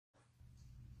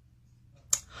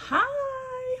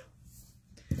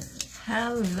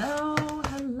Hello,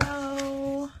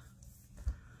 hello.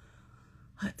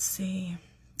 Let's see.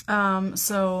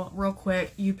 So real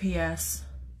quick, UPS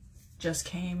just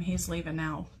came. He's leaving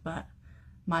now, but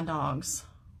my dogs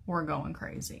were going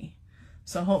crazy.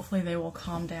 So hopefully they will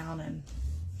calm down and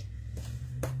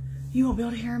you won't be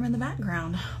able to hear them in the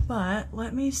background. But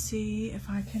let me see if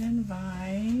I can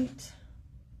invite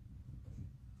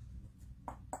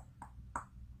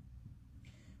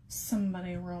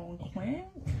somebody real quick.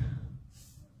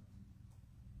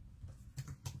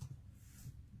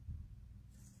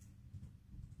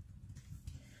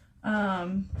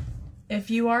 If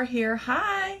you are here,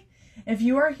 hi. If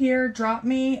you are here, drop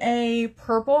me a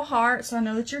purple heart so I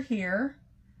know that you're here.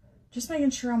 Just making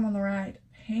sure I'm on the right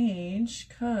page,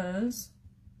 because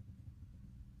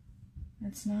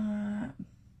it's not.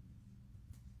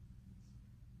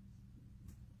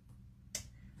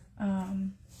 Hi,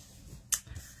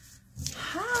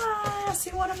 I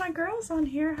see one of my girls on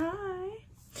here. Hi.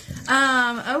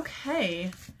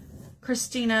 Okay.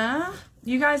 Christina,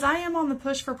 you guys, I am on the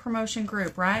Push for Promotion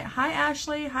group, right? Hi,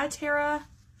 Ashley. Hi, Tara.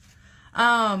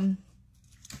 I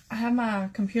have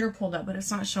my computer pulled up, but it's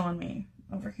not showing me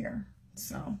over here.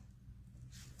 So,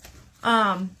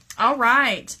 all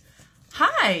right.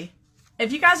 Hi.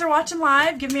 If you guys are watching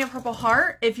live, give me a purple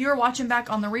heart. If you are watching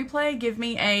back on the replay, give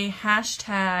me a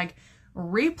hashtag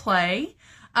replay.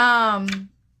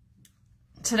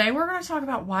 Today we're going to talk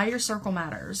about why your circle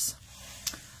matters.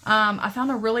 I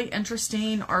found a really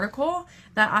interesting article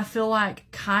that I feel like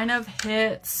kind of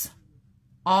hits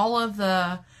all of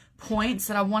the points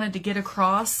that I wanted to get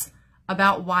across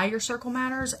about why your circle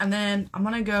matters. And then I'm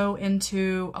going to go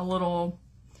into a little,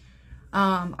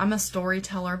 I'm a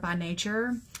storyteller by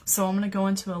nature. So I'm going to go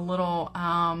into a little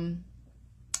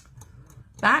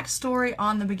backstory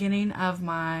on the beginning of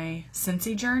my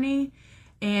Scentsy journey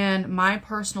and my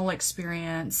personal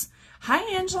experience. Hi,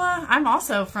 Angela. I'm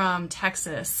also from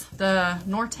Texas, the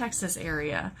North Texas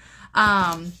area.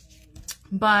 But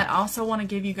I also want to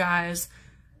give you guys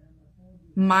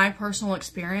my personal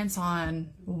experience on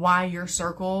why your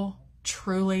circle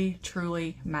truly,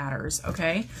 truly matters,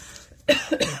 okay?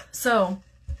 So,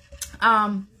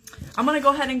 I'm going to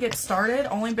go ahead and get started,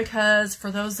 only because for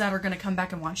those that are going to come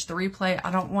back and watch the replay, I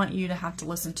don't want you to have to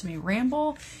listen to me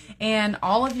ramble, and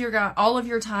all of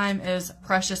your time is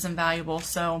precious and valuable,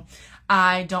 so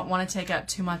I don't want to take up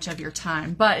too much of your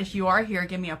time. But if you are here,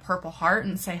 give me a purple heart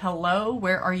and say hello.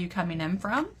 Where are you coming in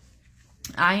from?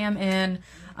 I am in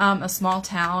a small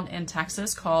town in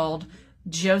Texas called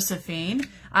Josephine.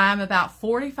 I'm about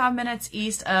 45 minutes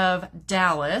east of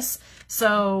Dallas,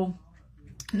 so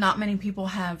not many people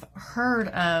have heard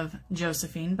of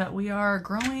Josephine, but we are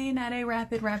growing at a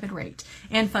rapid rate.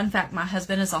 And fun fact, my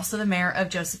husband is also the mayor of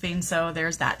Josephine, so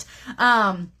there's that.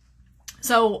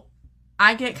 So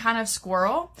I get kind of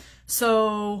squirrel.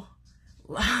 So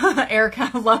Erica,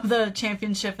 I love the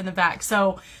championship in the back.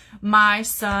 So my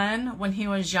son, when he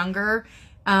was younger,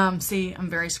 see, I'm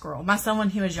very squirrel. My son, when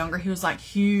he was younger, he was like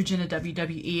huge into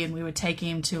WWE, and we would take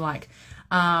him to like,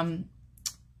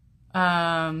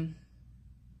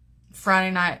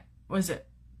 Friday night, was it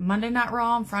Monday Night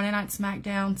Raw and Friday Night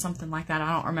SmackDown? Something like that.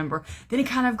 I don't remember. Then he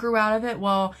kind of grew out of it.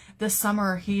 Well, this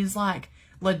summer he's like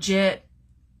legit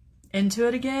into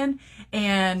it again.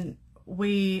 And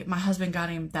my husband got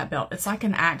him that belt. It's like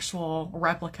an actual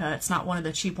replica. It's not one of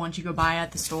the cheap ones you go buy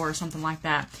at the store or something like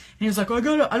that. And he was like, oh,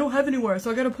 I don't have anywhere,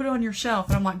 so I got to put it on your shelf.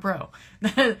 And I'm like, bro,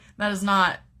 that is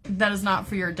not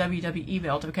for your WWE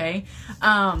belt. Okay.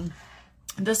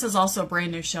 This is also a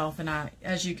brand new shelf, and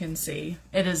as you can see,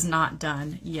 it is not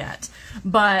done yet.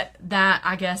 But that,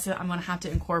 I guess I'm going to have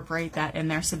to incorporate that in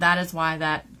there. So that is why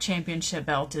that championship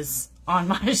belt is on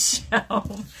my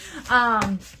shelf.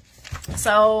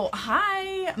 So,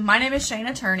 hi, my name is Shane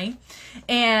Attorney,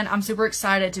 and I'm super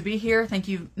excited to be here. Thank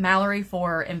you, Mallory,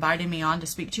 for inviting me on to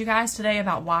speak to you guys today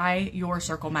about why your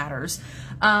circle matters.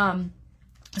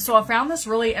 So I found this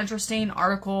really interesting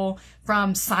article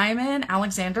from Simon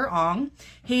Alexander Ong.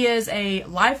 He is a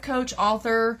life coach,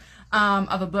 author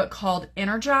of a book called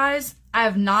Energize. I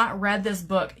have not read this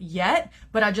book yet,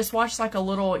 but I just watched like a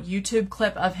little YouTube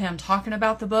clip of him talking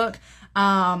about the book.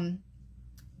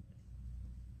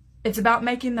 It's about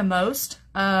making the most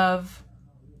of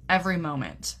every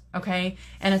moment, okay?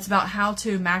 And it's about how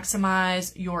to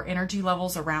maximize your energy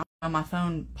levels around. My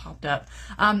phone popped up.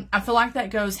 I feel like that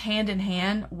goes hand in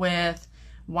hand with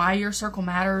why your circle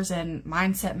matters and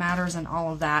mindset matters and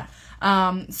all of that.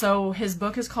 So his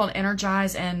book is called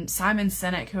Energize, and Simon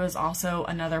Sinek, who is also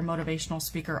another motivational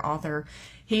speaker author,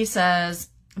 he says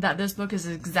that this book is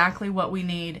exactly what we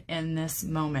need in this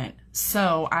moment.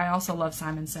 So I also love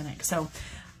Simon Sinek. So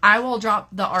I will drop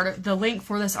the link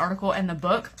for this article and the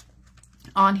book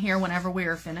on here whenever we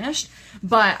are finished.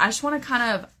 But I just want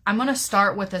to I'm going to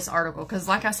start with this article because,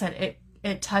 like I said,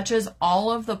 it touches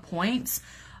all of the points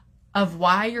of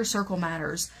why your circle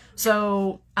matters.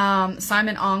 So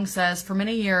Simon Ong says, for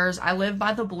many years, I lived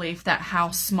by the belief that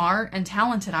how smart and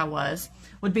talented I was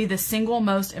would be the single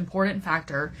most important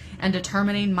factor in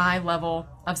determining my level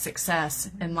of success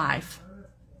in life.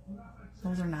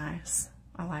 Those are nice.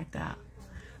 I like that.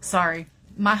 Sorry.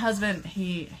 My husband,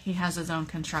 he has his own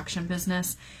construction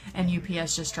business, and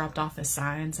UPS just dropped off his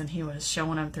signs, and he was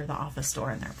showing them through the office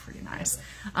door, and they're pretty nice.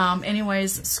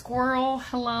 Anyways, Squirrel,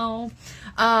 hello.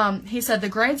 He said, the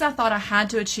grades I thought I had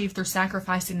to achieve through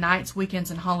sacrificing nights,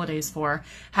 weekends, and holidays for,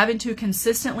 having to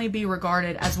consistently be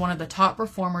regarded as one of the top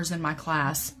performers in my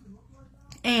class,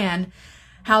 and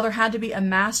how there had to be a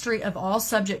mastery of all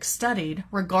subjects studied,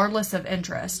 regardless of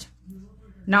interest.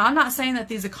 Now, I'm not saying that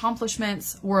these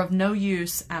accomplishments were of no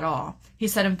use at all. He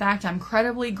said, in fact, I'm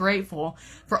incredibly grateful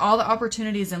for all the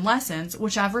opportunities and lessons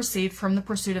which I've received from the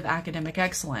pursuit of academic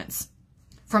excellence.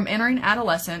 From entering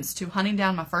adolescence to hunting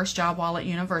down my first job while at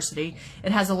university,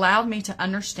 it has allowed me to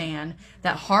understand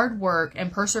that hard work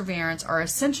and perseverance are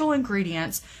essential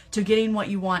ingredients to getting what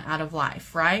you want out of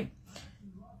life, right?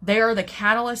 They are the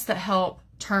catalysts that help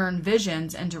turn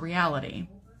visions into reality.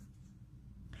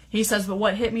 He says, but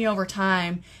what hit me over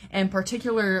time, and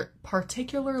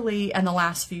particularly in the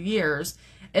last few years,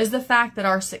 is the fact that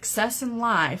our success in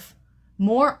life,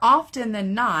 more often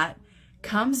than not,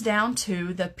 comes down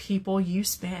to the people you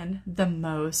spend the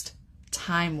most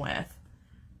time with.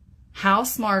 How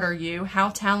smart are you? How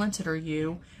talented are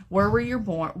you? Where were you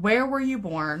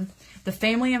born? The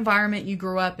family environment you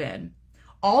grew up in.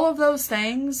 All of those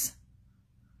things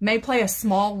may play a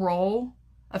small role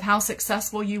of how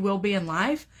successful you will be in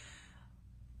life,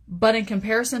 but in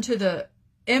comparison to the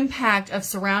impact of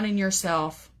surrounding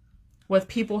yourself with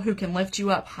people who can lift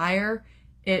you up higher,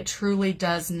 it truly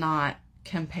does not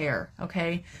compare,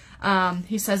 okay?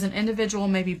 He says an individual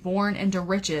may be born into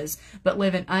riches but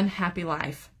live an unhappy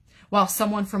life, while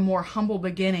someone from more humble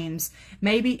beginnings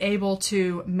may be able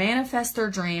to manifest their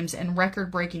dreams in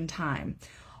record-breaking time,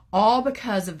 all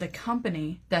because of the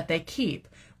company that they keep,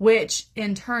 which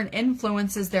in turn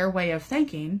influences their way of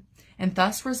thinking, and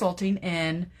thus resulting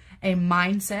in a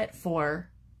mindset for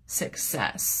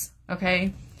success,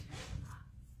 okay?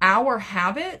 Our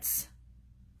habits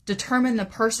determine the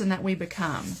person that we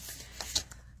become.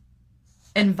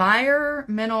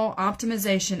 Environmental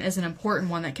optimization is an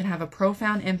important one that can have a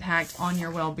profound impact on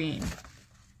your well-being.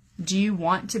 Do you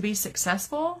want to be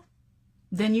successful?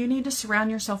 Then you need to surround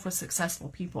yourself with successful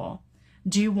people.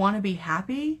 Do you want to be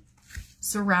happy?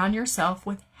 Surround yourself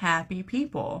with happy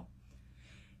people.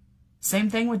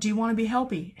 Same thing with, do you want to be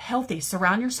healthy?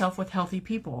 Surround yourself with healthy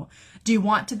people. Do you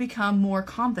want to become more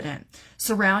confident?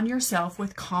 Surround yourself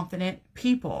with confident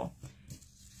people.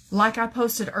 Like I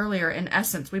posted earlier, in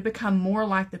essence, we become more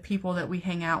like the people that we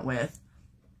hang out with.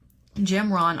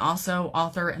 Jim Rohn, also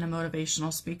author and a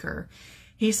motivational speaker,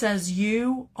 he says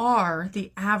you are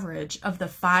the average of the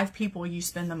 5 people you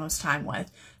spend the most time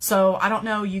with. So I don't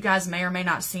know, you guys may or may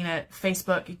not have seen it.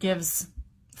 Facebook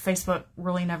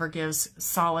really never gives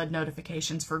solid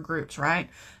notifications for groups, right?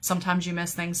 Sometimes you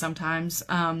miss things, sometimes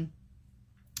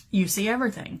you see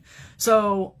everything.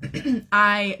 So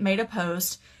I made a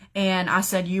post and I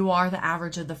said, you are the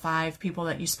average of the 5 people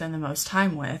that you spend the most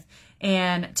time with.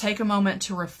 And take a moment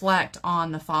to reflect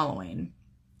on the following.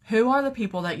 Who are the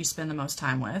people that you spend the most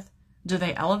time with? Do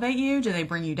they elevate you? Do they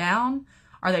bring you down?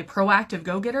 Are they proactive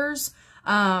go-getters?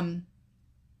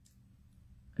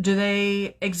 Do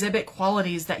they exhibit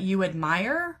qualities that you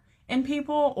admire in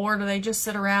people, or do they just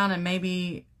sit around and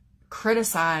maybe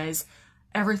criticize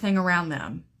everything around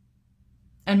them?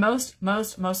 And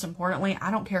most importantly,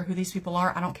 I don't care who these people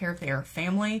are. I don't care if they are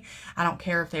family. I don't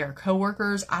care if they are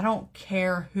coworkers. I don't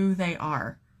care who they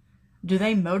are. Do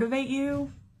they motivate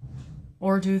you,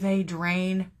 or do they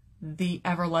drain the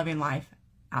ever-loving life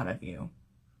out of you?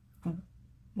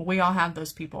 We all have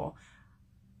those people.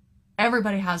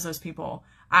 Everybody has those people.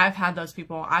 I've had those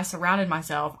people. I surrounded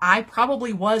myself. I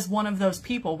probably was one of those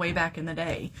people way back in the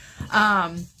day.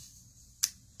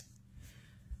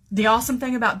 The awesome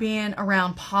thing about being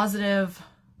around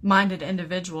positive-minded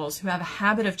individuals who have a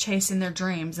habit of chasing their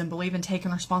dreams and believe in taking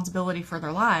responsibility for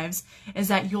their lives is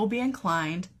that you'll be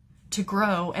inclined to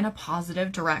grow in a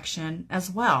positive direction as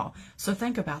well. So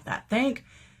think about that. Think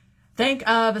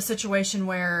of a situation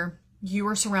where you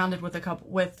were surrounded with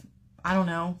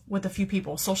with a few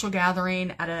people, social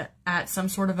gathering at some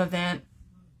sort of event,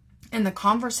 and the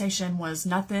conversation was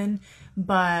nothing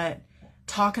but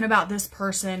talking about this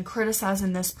person,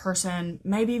 criticizing this person,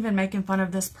 maybe even making fun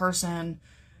of this person,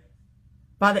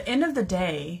 by the end of the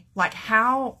day, like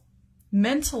how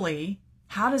mentally,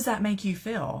 how does that make you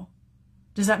feel?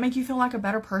 Does that make you feel like a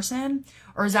better person?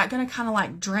 Or is that going to kind of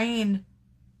like drain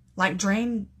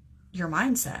your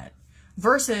mindset?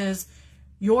 Versus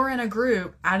you're in a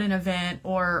group at an event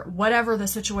or whatever the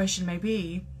situation may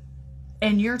be,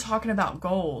 and you're talking about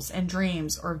goals and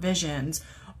dreams or visions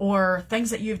or things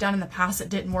that you've done in the past that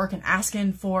didn't work, and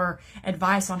asking for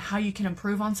advice on how you can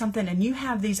improve on something. And you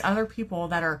have these other people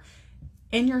that are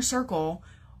in your circle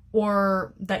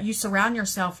or that you surround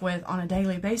yourself with on a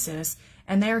daily basis,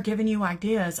 and they're giving you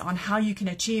ideas on how you can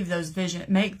achieve those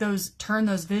visions, turn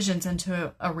those visions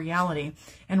into a reality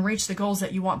and reach the goals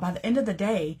that you want. By the end of the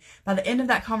day, by the end of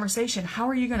that conversation, how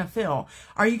are you going to feel?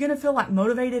 Are you going to feel like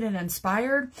motivated and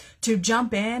inspired to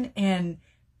jump in and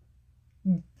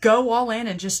go all in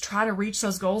and just try to reach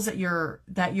those goals that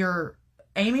you're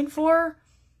aiming for?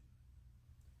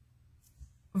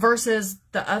 Versus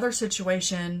the other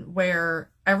situation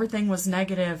where everything was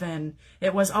negative and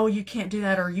it was, oh, you can't do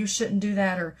that, or you shouldn't do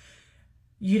that, or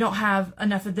you don't have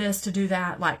enough of this to do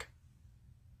that. Like,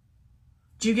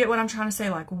 do you get what I'm trying to say?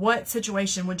 Like, what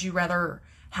situation would you rather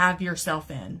have yourself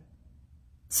in?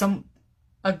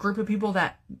 A group of people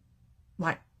that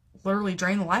like literally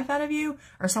drain the life out of you,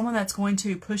 or someone that's going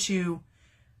to push you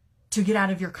to get out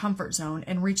of your comfort zone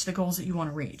and reach the goals that you want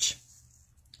to reach?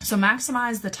 So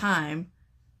maximize the time,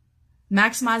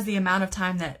 maximize the amount of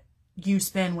time that you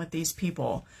spend with these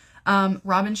people.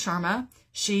 Robin Sharma,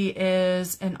 she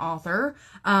is an author.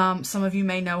 Some of you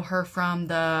may know her from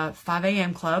the 5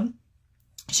 a.m. Club.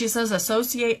 She says,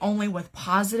 associate only with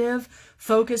positive,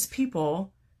 focused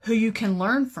people who you can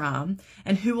learn from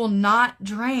and who will not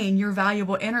drain your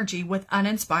valuable energy with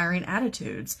uninspiring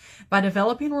attitudes. By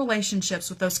developing relationships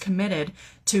with those committed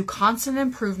to constant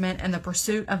improvement and the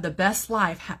pursuit of the best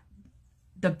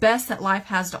that life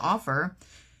has to offer,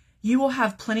 you will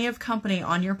have plenty of company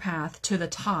on your path to the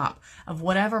top of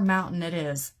whatever mountain it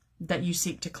is that you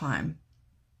seek to climb.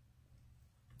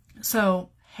 So,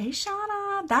 hey,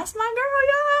 Shauna, that's my girl,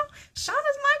 y'all.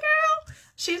 Shauna's my girl.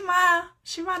 She's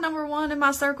my number one in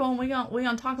my circle, and we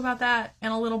gonna talk about that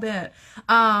in a little bit.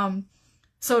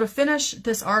 So to finish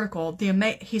this article,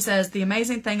 he says the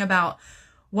amazing thing about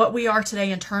what we are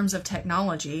today in terms of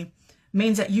technology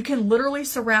means that you can literally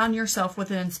surround yourself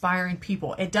with inspiring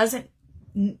people. It doesn't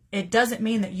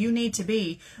mean that you need to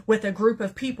be with a group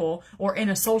of people or in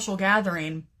a social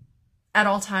gathering at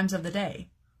all times of the day.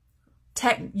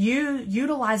 You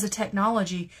utilize the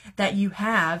technology that you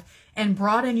have and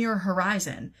broaden your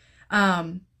horizon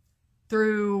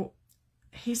through,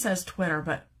 he says Twitter,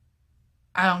 but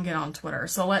I don't get on Twitter.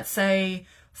 So let's say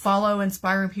follow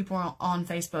inspiring people on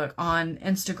Facebook, on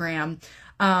Instagram,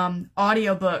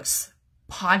 audiobooks,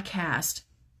 podcast.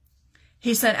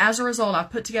 He said, as a result,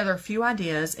 I've put together a few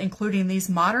ideas, including these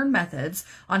modern methods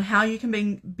on how you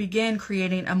can begin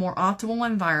creating a more optimal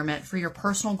environment for your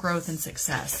personal growth and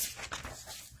success.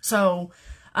 So,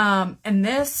 and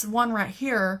this one right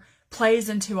here plays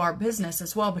into our business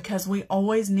as well, because we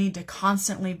always need to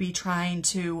constantly be trying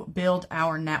to build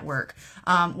our network,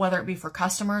 whether it be for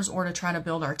customers or to try to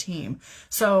build our team.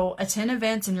 So attend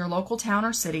events in your local town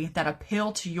or city that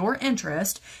appeal to your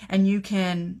interest, and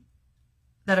can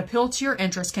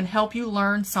help you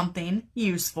learn something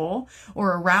useful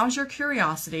or arouse your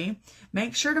curiosity.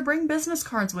 Make sure to bring business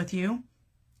cards with you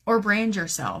or brand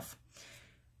yourself.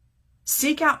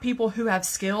 Seek out people who have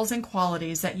skills and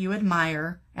qualities that you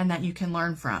admire and that you can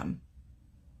learn from.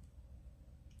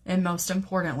 And most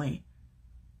importantly,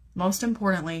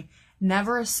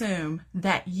 never assume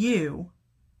that you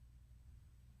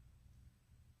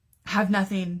have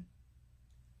nothing.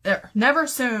 Never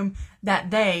assume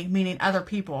that they, meaning other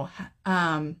people,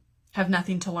 have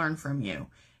nothing to learn from you.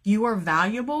 You are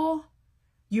valuable,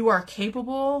 you are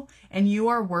capable, and you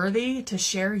are worthy to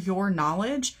share your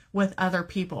knowledge with other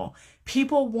people.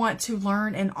 People want to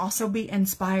learn and also be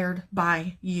inspired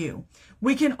by you.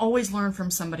 We can always learn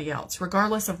from somebody else,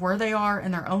 regardless of where they are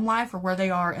in their own life or where they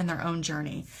are in their own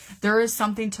journey. There is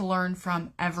something to learn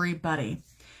from everybody.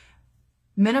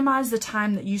 Minimize the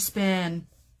time that you spend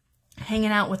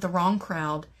hanging out with the wrong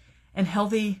crowd and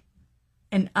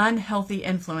unhealthy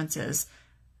influences,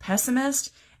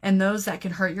 pessimists, and those that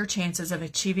can hurt your chances of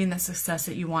achieving the success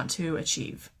that you want to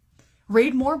achieve.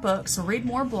 Read more books, read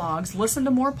more blogs, listen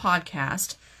to more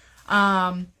podcasts.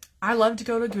 I love to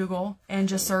go to Google and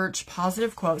just search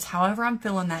positive quotes. However I'm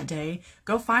feeling that day,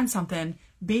 go find something.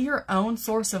 Be your own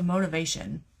source of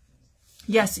motivation.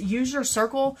 Yes, use your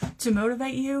circle to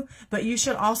motivate you, but you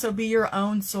should also be your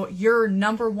own, your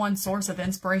number one source of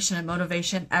inspiration and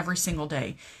motivation every single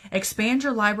day. Expand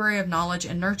your library of knowledge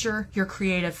and nurture your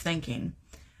creative thinking.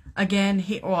 Again,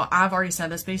 I've already said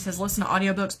this, but he says, listen to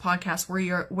audiobooks, podcasts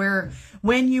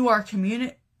when you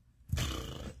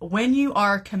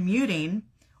are commuting,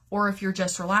 or if you're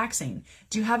just relaxing.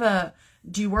 Do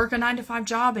you work a 9-to-5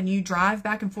 job and you drive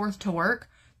back and forth to work?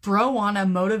 Throw on a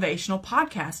motivational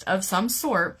podcast of some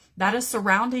sort that is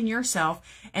surrounding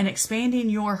yourself and expanding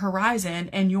your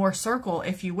horizon and your circle,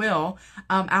 if you will,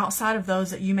 outside of those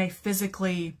that you may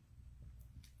physically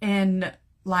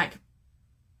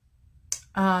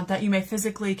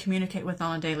communicate with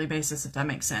on a daily basis, if that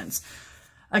makes sense.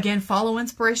 Again, follow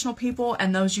inspirational people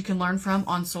and those you can learn from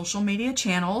on social media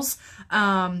channels.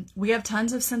 We have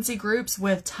tons of Scentsy groups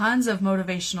with tons of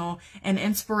motivational and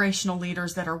inspirational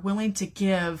leaders that are willing to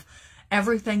give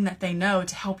everything that they know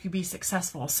to help you be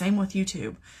successful. Same with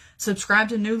YouTube. Subscribe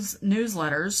to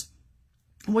newsletters,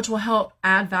 which will help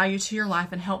add value to your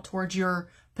life and help towards your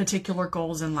particular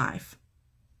goals in life.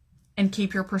 And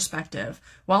keep your perspective.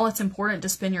 While it's important to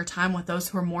spend your time with those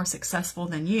who are more successful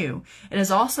than you, it is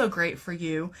also great for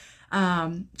you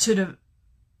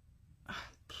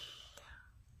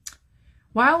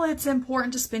While it's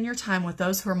important to spend your time with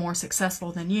those who are more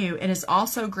successful than you, it is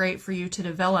also great for you to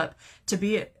develop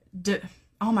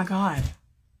oh my God.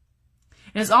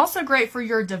 It is also great for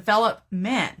your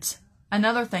development.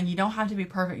 Another thing, you don't have to be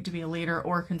perfect to be a leader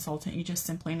or a consultant. You just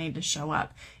simply need to show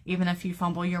up, even if you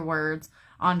fumble your words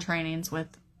on trainings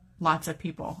with lots of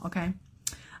people, okay?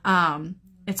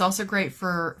 It's also great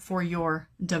for your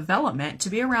development to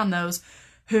be around those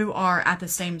who are at the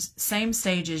same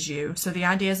stage as you, so the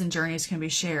ideas and journeys can be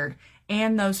shared,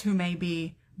 and those who may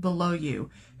be below you,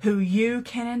 who you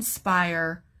can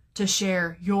inspire to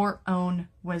share your own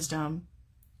wisdom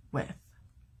with,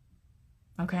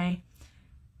 okay?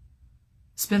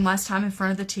 Spend less time in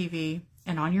front of the TV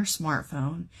and on your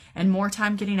smartphone, and more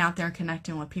time getting out there and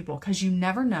connecting with people, because you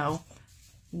never know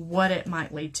what it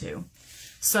might lead to.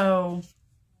 So,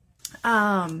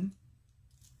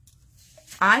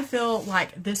 I feel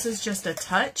like this is just a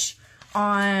touch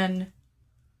on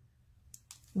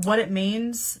what it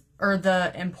means, or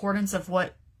the importance of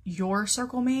what your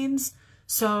circle means.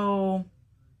 So,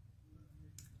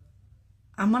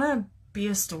 I'm going to be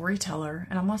a storyteller,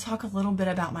 and I'm going to talk a little bit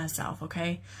about myself,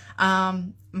 okay?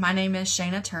 My name is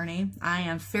Shana Turney. I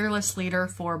am fearless leader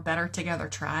for Better Together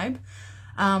Tribe.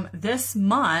 This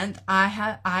month,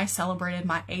 I celebrated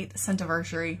my 8th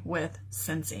anniversary with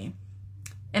Scentsy,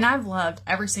 and I've loved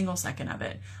every single second of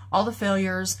it. All the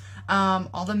failures,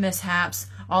 all the mishaps,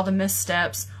 all the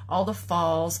missteps, all the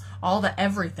falls, all the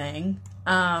everything.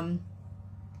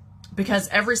 Because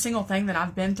every single thing that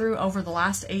I've been through over the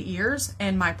last 8 years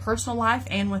in my personal life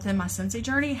and within my Scentsy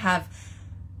journey have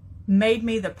made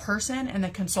me the person and the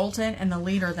consultant and the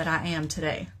leader that I am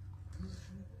today.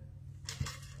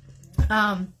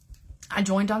 I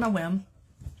joined on a whim.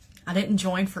 I didn't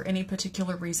join for any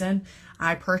particular reason.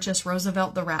 I purchased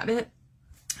Roosevelt the rabbit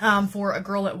for a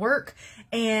girl at work,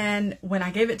 and when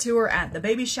I gave it to her at the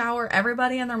baby shower,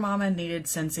 everybody and their mama needed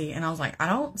Scentsy, and I was like, I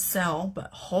don't sell,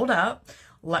 but hold up.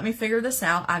 Let me figure this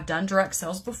out. I've done direct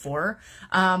sales before.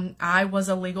 I was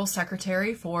a legal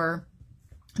secretary for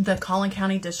the Collin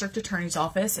County District Attorney's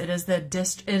Office. It is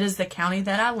the county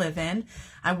that I live in.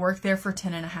 I worked there for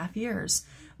 10.5 years.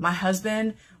 My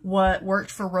husband worked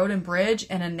for Road and Bridge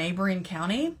in a neighboring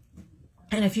county.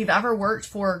 And if you've ever worked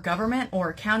for government or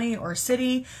a county or a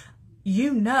city,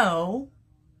 you know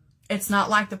it's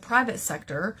not like the private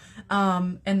sector.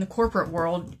 In the corporate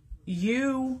world,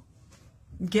 you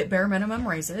get bare minimum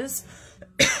raises.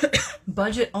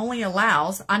 Budget only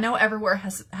allows, I know everywhere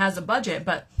has a budget,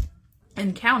 but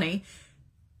in county,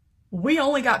 we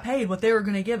only got paid what they were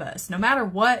going to give us. No matter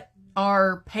what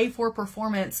our pay for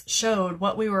performance showed,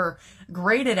 what we were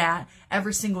graded at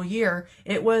every single year,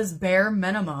 it was bare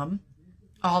minimum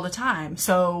all the time.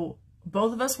 So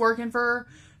both of us working for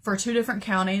 2 different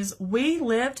counties, we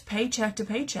lived paycheck to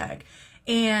paycheck.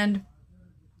 And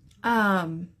I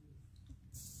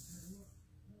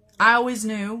always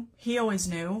knew, he always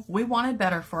knew, we wanted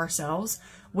better for ourselves.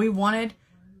 We wanted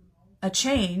a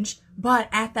change, but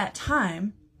at that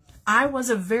time, I was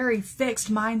a very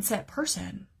fixed mindset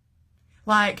person.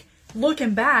 Like,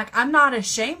 looking back, I'm not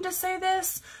ashamed to say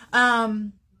this.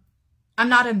 I'm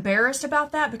not embarrassed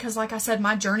about that, because like I said,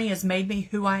 my journey has made me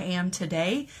who I am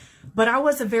today, but I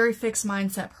was a very fixed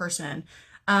mindset person.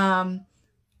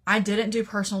 I didn't do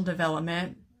personal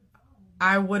development.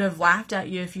 I would have laughed at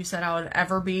you if you said I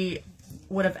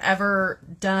would have ever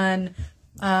done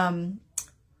 4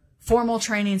 formal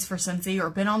trainings for Scentsy or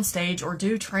been on stage or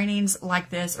do trainings like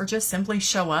this or just simply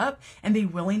show up and be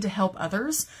willing to help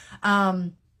others.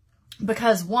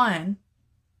 Because 1,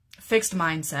 fixed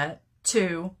mindset.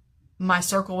 2, my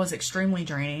circle was extremely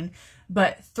draining.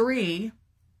 But 3,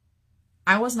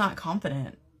 I was not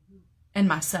confident in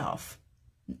myself.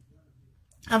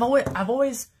 I've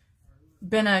always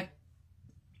been a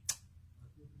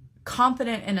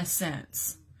confident in a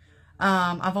sense.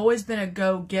 I've always been a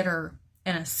go-getter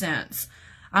in a sense.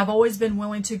 I've always been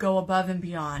willing to go above and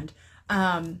beyond.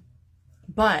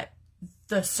 But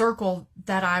the circle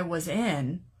that I was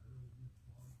in,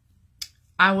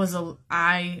 I was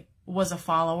a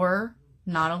follower,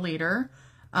 not a leader.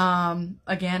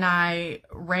 Again, I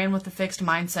ran with the fixed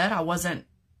mindset.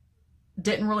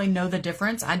 Didn't really know the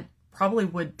difference. I probably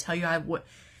would tell you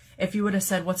if you would have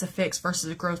said what's a fixed versus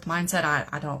a growth mindset,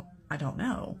 I don't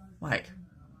know. Like,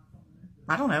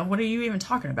 I don't know. What are you even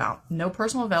talking about? No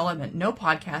personal development, no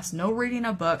podcast, no reading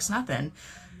of books, nothing.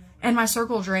 And my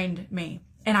circle drained me.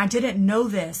 And I didn't know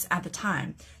this at the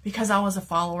time because I was a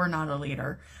follower, not a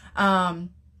leader. I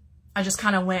just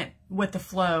kind of went with the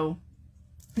flow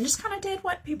and just kind of did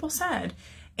what people said.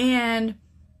 And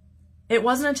it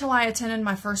wasn't until I attended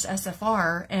my first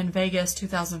SFR in Vegas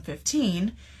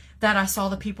 2015 that I saw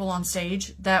the people on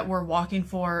stage that were walking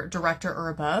for director or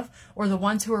above, or the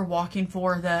ones who were walking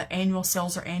for the annual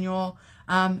sales or annual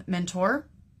mentor.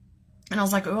 And I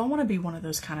was like, oh, I want to be one of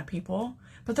those kind of people.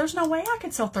 But there's no way I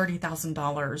could sell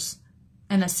 $30,000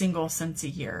 in a single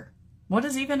Scentsy year. What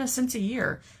is even a Scentsy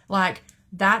year? Like,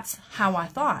 that's how I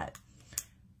thought.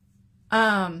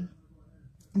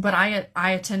 But I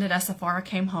attended SFR, I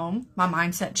came home, my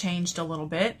mindset changed a little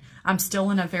bit. I'm still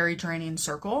in a very draining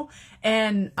circle.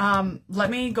 And let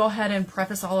me go ahead and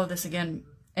preface all of this again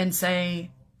and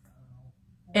say,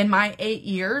 in my 8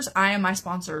 years, I am my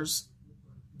sponsor's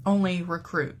only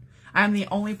recruit. I am the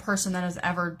only person that has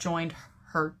ever joined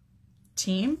her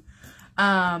team.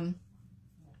 Not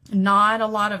a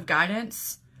lot of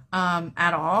guidance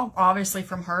at all. Obviously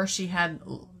from her, she had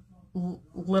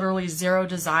literally zero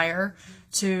desire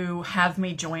to have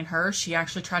me join her. She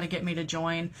actually tried to get me to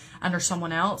join under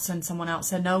someone else, and someone else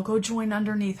said, no, go join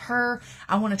underneath her.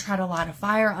 I want to try to light a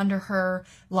fire under her.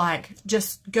 Like,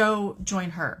 just go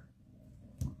join her.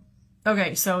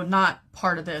 Okay, so not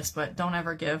part of this, but don't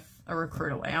ever give a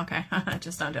recruit away. Okay,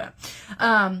 just don't do it.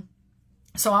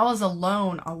 So I was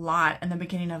alone a lot in the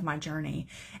beginning of my journey.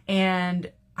 And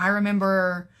I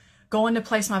remember going to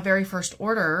place my very first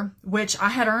order, which I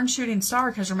had earned shooting star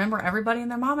because remember, everybody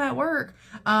and their mama at work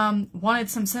wanted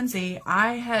some Scentsy.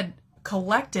 I had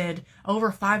collected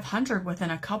over 500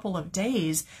 within a couple of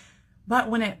days. But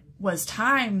when it was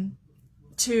time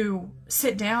to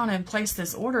sit down and place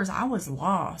this orders, I was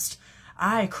lost.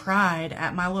 I cried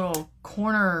at my little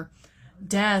corner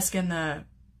desk in the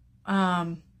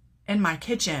in my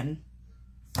kitchen.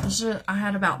 I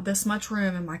had about this much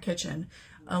room in my kitchen,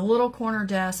 a little corner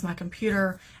desk, my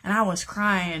computer, and I was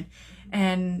crying.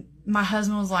 And my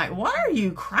husband was like, what are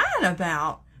you crying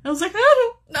about? And I was like, I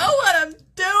don't know what I'm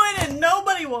doing and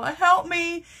nobody will help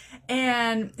me.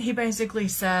 And he basically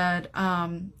said,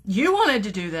 you wanted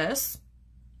to do this,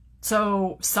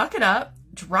 so suck it up,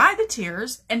 dry the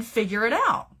tears, and figure it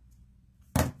out.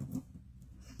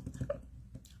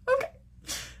 Okay.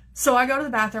 So I go to the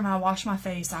bathroom, I wash my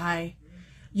face, I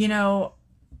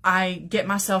get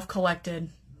myself collected,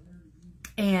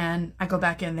 and I go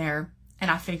back in there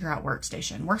and I figure out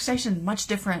Workstation. Workstation is much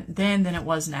different then than it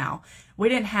was now. We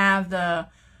didn't have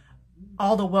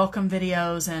all the welcome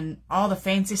videos and all the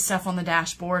fancy stuff on the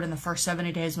dashboard in the first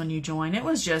 70 days when you join. It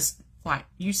was just like,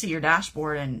 you see your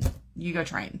dashboard and you go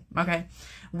train. Okay.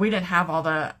 We didn't have all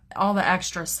the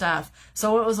extra stuff.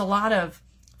 So it was a lot of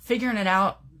figuring it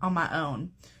out on my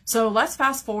own. So let's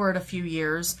fast forward a few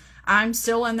years. I'm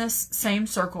still in this same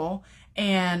circle,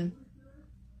 and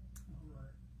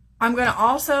I'm going to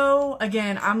also,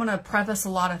 again, I'm going to preface a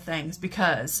lot of things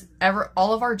because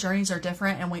all of our journeys are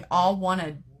different, and we all want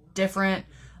a different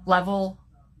level,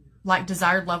 like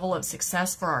desired level of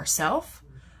success for ourselves.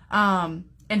 And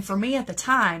for me at the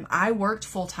time, I worked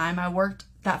full time. I worked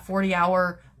that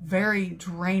 40-hour, very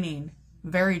draining,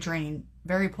 very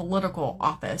political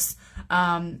office.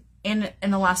 In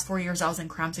the last 4 years, I was in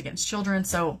crimes against children.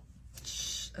 So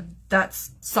that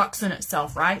sucks in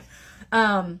itself, right?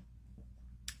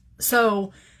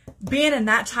 So being in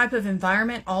that type of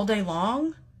environment all day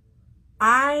long,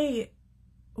 I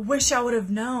wish I would have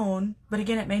known, but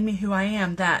again, it made me who I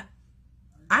am, that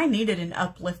I needed an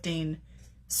uplifting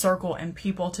circle and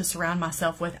people to surround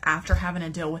myself with after having to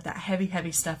deal with that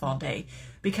heavy stuff all day.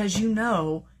 Because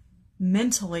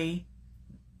mentally,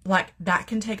 like that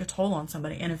can take a toll on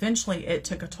somebody. And eventually it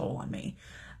took a toll on me.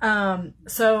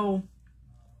 So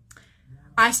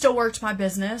I still worked my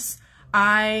business.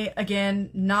 Again,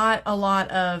 not a lot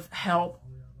of help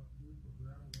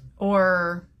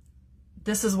or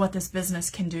this is what this business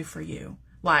can do for you.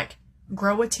 Like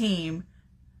grow a team,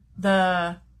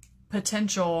 the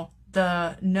potential,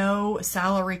 the no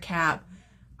salary cap.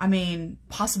 I mean,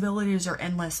 possibilities are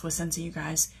endless with Scentsy, you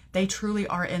guys. They truly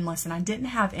are endless. And I didn't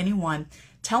have anyone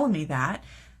telling me that.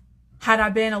 Had I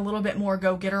been a little bit more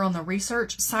go-getter on the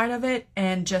research side of it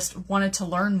and just wanted to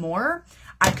learn more,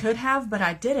 I could have, but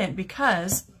I didn't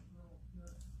because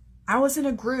I was in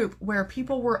a group where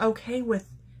people were okay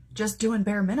with just doing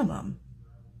bare minimum.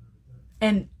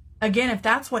 And again, if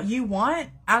that's what you want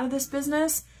out of this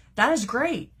business, that is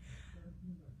great.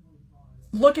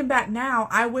 Looking back now,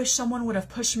 I wish someone would have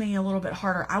pushed me a little bit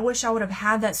harder. I wish I would have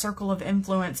had that circle of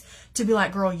influence to be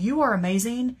like, girl, you are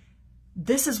amazing.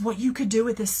 This is what you could do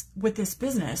with this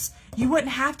business. You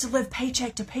wouldn't have to live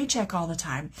paycheck to paycheck all the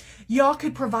time. Y'all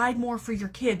could provide more for your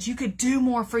kids. You could do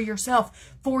more for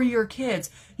yourself, for your kids.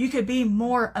 You could be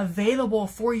more available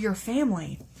for your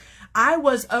family. I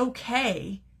was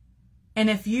okay. And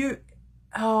if you,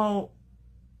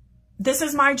 this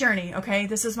is my journey, okay?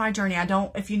 This is my journey.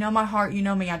 If you know my heart, you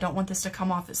know me. I don't want this to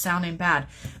come off as sounding bad.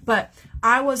 But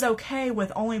I was okay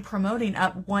with only promoting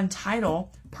up one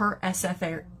title per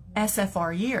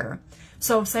SFR year.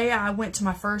 So say I went to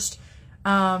my first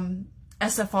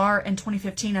SFR in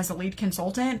 2015 as a lead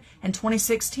consultant. In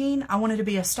 2016, I wanted to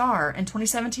be a star. In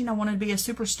 2017, I wanted to be a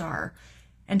superstar.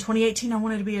 In 2018, I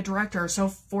wanted to be a director, so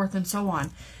forth and so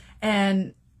on.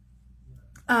 And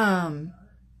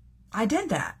I did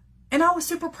that. And I was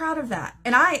super proud of that.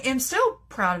 And I am still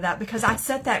proud of that because I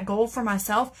set that goal for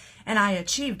myself and I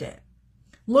achieved it.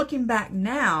 Looking back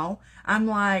now, I'm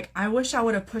like, I wish I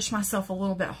would have pushed myself a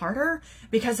little bit harder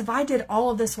because if I did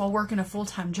all of this while working a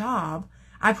full-time job,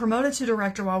 I promoted to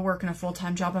director while working a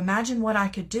full-time job. Imagine what I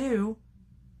could do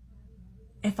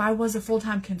if I was a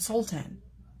full-time consultant.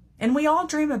 And we all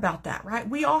dream about that, right?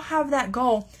 We all have that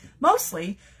goal.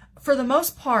 Mostly, for the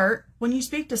most part, when you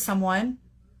speak to someone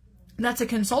that's a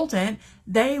consultant,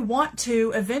 they want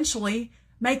to eventually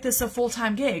make this a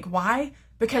full-time gig. Why?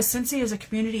 Because Scentsy is a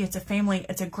community, it's a family,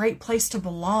 it's a great place to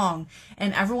belong,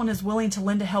 and everyone is willing to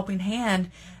lend a helping hand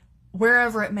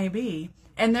wherever it may be.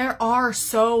 And there are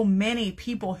so many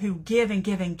people who give and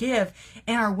give and give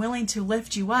and are willing to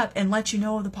lift you up and let you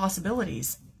know of the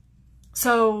possibilities.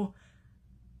 So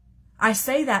I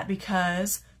say that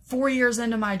because 4 years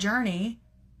into my journey,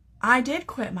 I did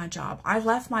quit my job. I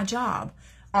left my job.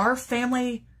 Our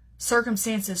family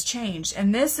circumstances changed.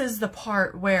 And this is the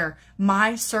part where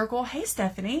my circle, hey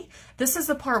Stephanie, this is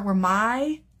the part where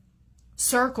my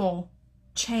circle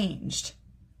changed.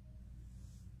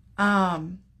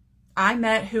 I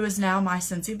met who is now my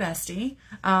Scentsy bestie.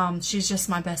 She's just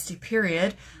my bestie,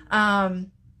 period. I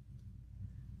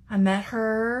met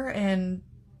her in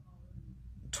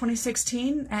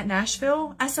 2016 at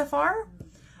Nashville SFR.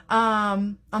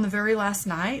 On the very last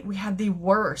night, we had the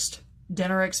worst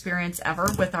dinner experience ever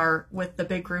with the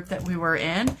big group that we were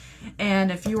in. And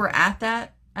if you were at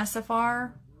that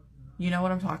SFR, you know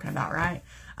what I'm talking about, right?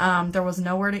 There was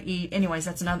nowhere to eat. Anyways,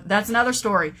 that's another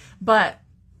story. But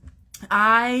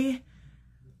our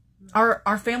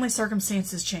family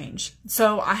circumstances changed.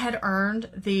 So I had earned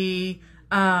the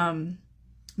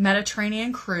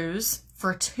Mediterranean cruise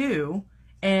for 2,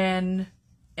 and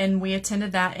we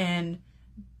attended that in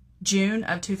June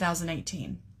of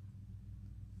 2018.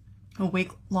 A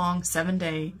week-long,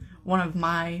 7-day, one of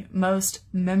my most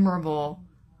memorable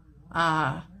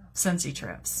Scentsy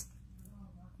trips.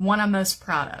 One I'm most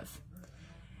proud of.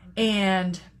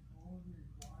 And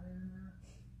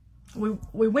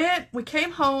we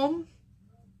came home.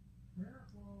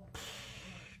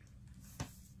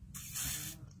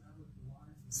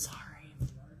 Sorry.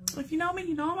 If you know me,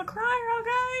 you know I'm a crier,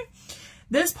 okay?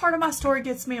 This part of my story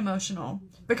gets me emotional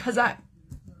because I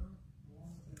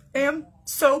am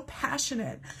so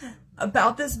passionate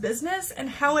about this business and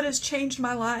how it has changed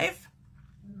my life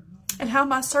and how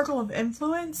my circle of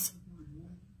influence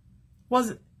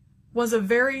was a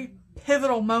very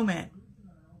pivotal moment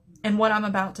in what I'm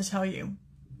about to tell you.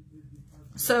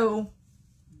 So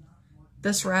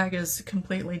this rag is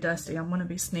completely dusty. I'm going to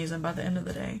be sneezing by the end of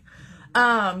the day.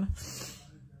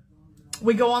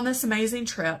 We go on this amazing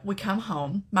trip. We come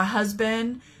home. My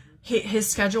husband, his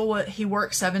schedule, he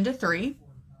works 7 to 3.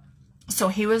 So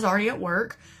he was already at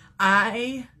work.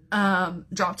 I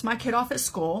dropped my kid off at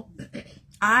school.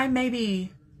 I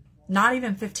maybe not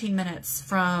even 15 minutes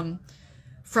from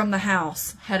the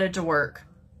house headed to work.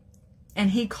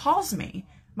 And he calls me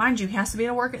Mind you, he has to be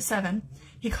at work at 7.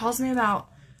 He calls me about,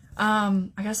 I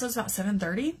guess it was about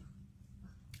 7:30.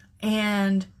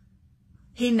 And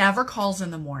he never calls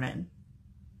in the morning.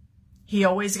 He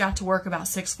always got to work about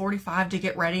 6:45 to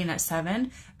get ready, and at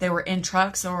 7, they were in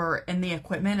trucks or in the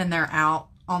equipment, and they're out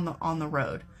on the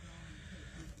road.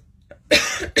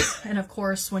 And of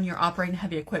course, when you're operating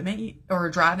heavy equipment or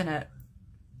driving a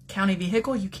county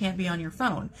vehicle, you can't be on your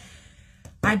phone.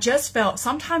 I just felt,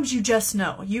 sometimes you just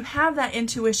know. You have that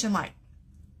intuition like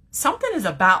something is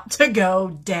about to go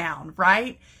down,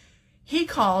 right? He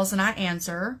calls and I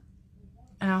answer,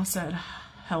 and I said,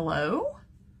 hello?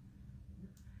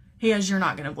 He goes, you're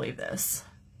not going to believe this.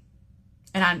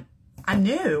 And I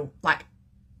knew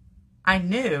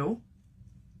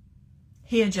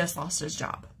he had just lost his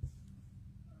job.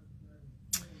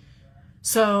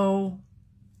 So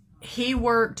he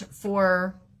worked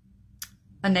for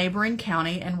a neighboring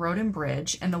county in Road and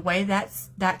Bridge, and the way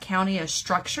that county is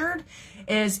structured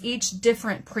is each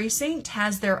different precinct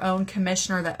has their own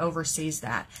commissioner that oversees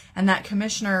that. And that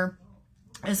commissioner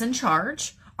is in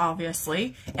charge,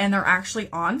 obviously, and they're actually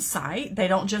on site. They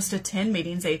don't just attend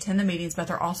meetings, they attend the meetings, but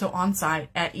they're also on site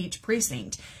at each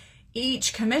precinct.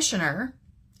 Each commissioner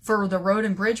for the Road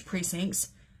and Bridge precincts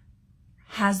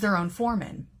has their own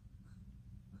foreman.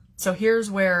 So here's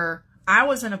where I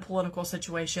was in a political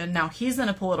situation. Now he's in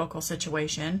a political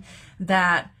situation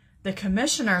that the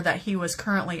commissioner that he was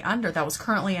currently under, that was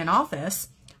currently in office,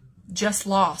 just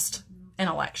lost an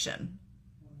election.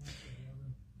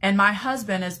 And my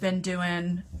husband has been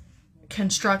doing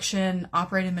construction,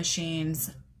 operating machines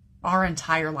our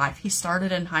entire life. He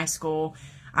started in high school.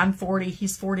 I'm 40.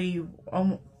 He's 40,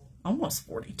 almost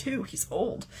 42. He's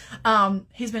old.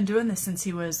 He's been doing this since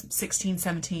he was 16,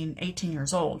 17, 18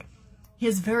 years old. He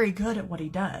is very good at what he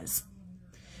does.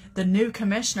 The new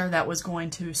commissioner that was going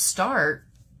to start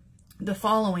the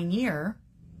following year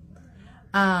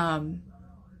had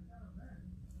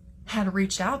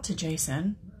reached out to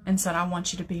Jason and said, I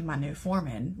want you to be my new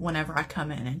foreman whenever I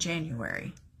come in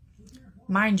January.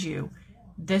 Mind you,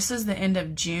 this is the end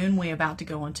of June. We're about to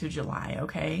go into July,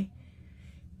 okay?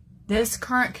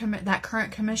 That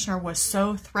current commissioner was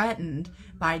so threatened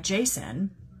by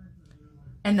Jason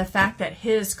and the fact that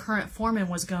his current foreman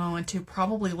was going to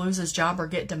probably lose his job or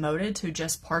get demoted to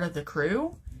just part of the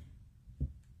crew,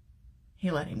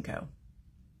 he let him go.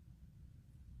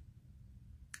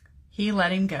 He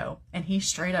let him go, and he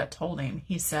straight up told him,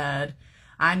 he said,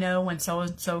 I know when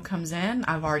so-and-so comes in,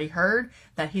 I've already heard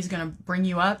that he's going to bring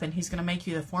you up and he's going to make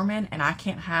you the foreman, and I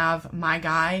can't have my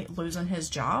guy losing his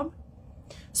job.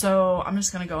 So I'm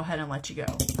just going to go ahead and let you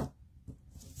go.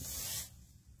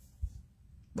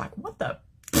 Like, what the?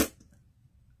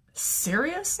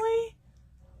 Seriously?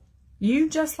 You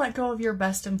just let go of your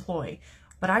best employee.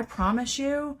 But I promise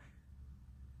you,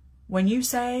 when you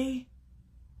say,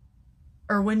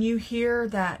 or when you hear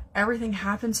that everything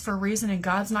happens for a reason and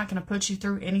God's not going to put you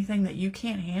through anything that you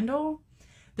can't handle,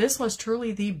 this was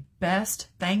truly the best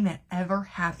thing that ever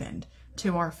happened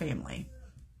to our family.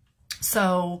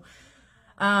 So,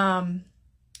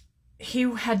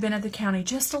 he had been at the county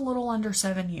just a little under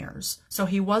 7 years. So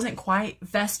he wasn't quite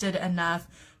vested enough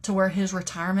to where his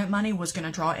retirement money was going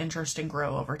to draw interest and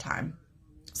grow over time.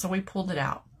 So we pulled it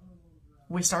out.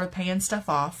 We started paying stuff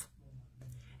off.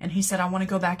 And he said, I want to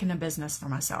go back into business for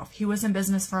myself. He was in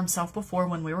business for himself before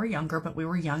when we were younger, but we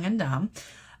were young and dumb.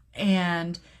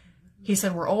 And he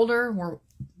said, we're older,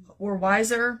 we're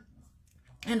wiser,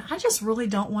 and I just really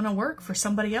don't want to work for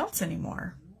somebody else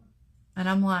anymore. And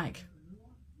I'm like,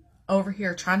 over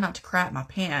here trying not to crap my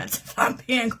pants, if I'm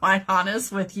being quite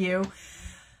honest with you.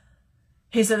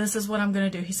 He said, this is what I'm going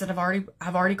to do. He said,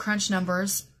 I've already crunched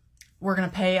numbers. We're going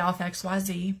to pay off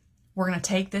XYZ. We're going to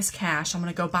take this cash. I'm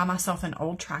going to go buy myself an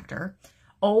old tractor.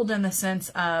 Old in the sense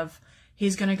of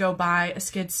he's going to go buy a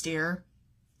skid steer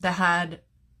that had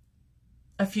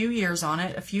a few years on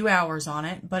it, a few hours on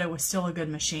it, but it was still a good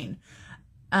machine.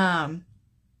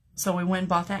 So we went and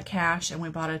bought that cash, and we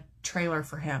bought a trailer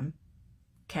for him.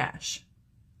 Cash.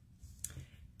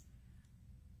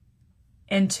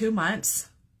 In 2 months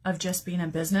of just being in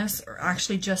business, or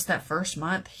actually just that first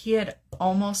month, he had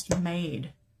almost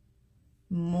made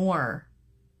more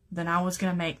than I was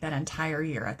going to make that entire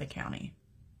year at the county.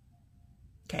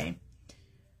 Okay.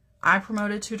 I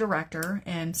promoted to director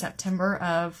in September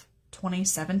of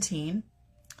 2017,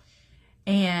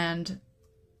 and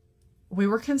we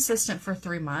were consistent for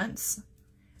 3 months,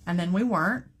 and then we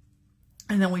weren't.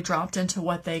 And then we dropped into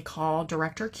what they call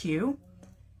Director Q.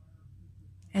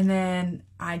 And then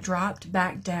I dropped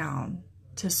back down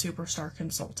to Superstar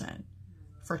Consultant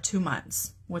for 2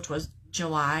 months, which was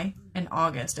July and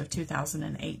August of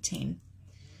 2018.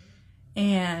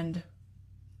 And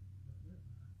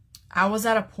I was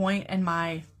at a point in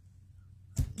my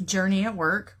journey at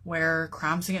work where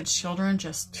crimes against children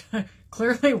just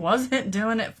clearly wasn't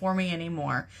doing it for me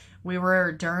anymore. We were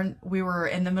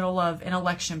in the middle of an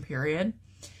election period.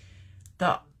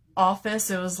 The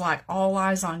office, it was like all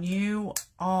eyes on you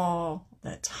all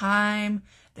the time.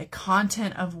 The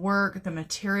content of work, the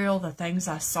material, the things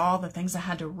I saw, the things I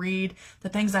had to read, the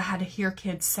things I had to hear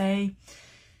kids say,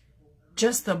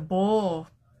 just the bullshit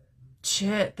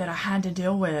that I had to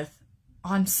deal with.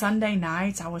 On Sunday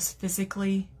nights, I was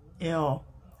physically ill.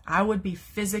 I would be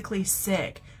physically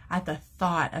sick at the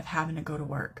thought of having to go to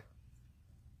work.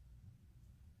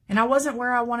 And I wasn't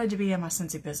where I wanted to be in my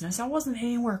Scentsy business. I wasn't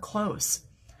anywhere close.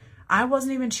 I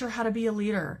wasn't even sure how to be a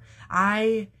leader.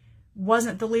 I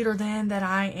wasn't the leader then that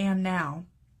I am now.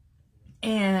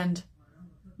 And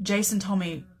Jason told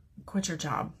me, quit your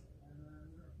job.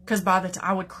 Because by the time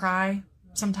I would cry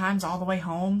sometimes all the way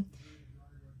home,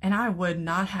 and I would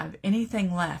not have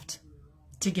anything left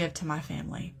to give to my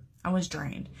family. I was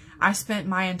drained. I spent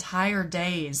my entire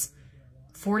days,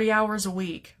 40 hours a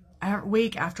week,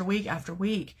 week after week after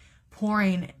week,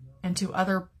 pouring into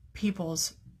other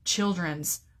people's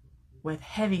children's with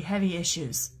heavy, heavy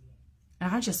issues.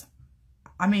 And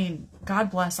I mean, God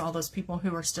bless all those people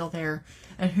who are still there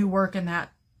and who work in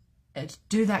that,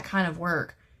 do that kind of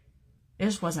work. It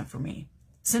just wasn't for me.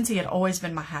 Scentsy had always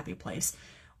been my happy place.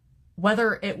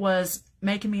 Whether it was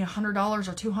making me $100 or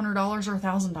 $200 or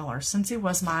 $1,000,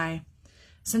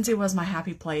 Scentsy was my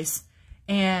happy place,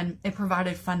 and it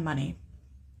provided fun money.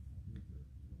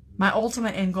 My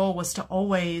ultimate end goal was to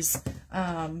always,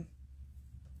 let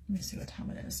me see what time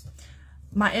it is.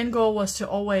 My end goal was to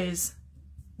always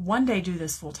one day do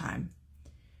this full time.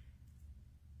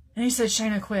 And he said,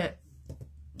 Shayna, quit.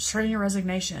 Straighten your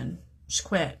resignation. Just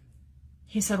quit.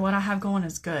 He said, what I have going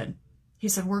is good. He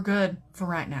said, we're good for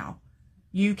right now.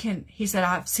 He said,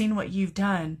 I've seen what you've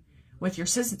done with your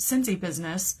Scentsy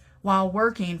business while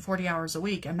working 40 hours a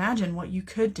week. Imagine what you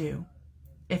could do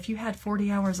if you had 40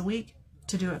 hours a week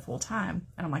to do it full time.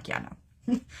 And I'm like, yeah,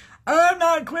 no. I'm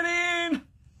not quitting.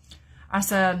 I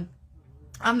said,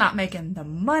 I'm not making the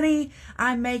money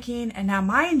I'm making. And now,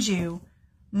 mind you,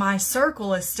 my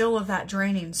circle is still of that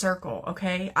draining circle,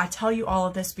 okay? I tell you all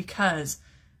of this because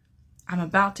I'm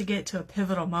about to get to a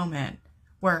pivotal moment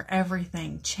where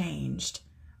everything changed.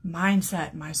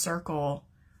 Mindset, my circle,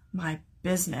 my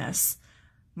business,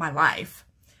 my life.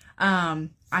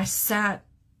 I sat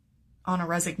on a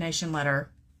resignation letter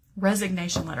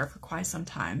for quite some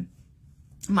time.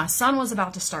 My son was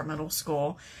about to start middle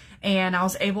school, and I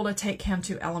was able to take him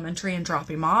to elementary and drop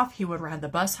him off. He would ride the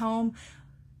bus home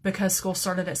because school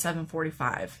started at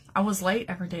 7:45. I was late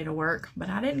every day to work, but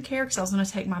I didn't care because I was going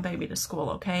to take my baby to school,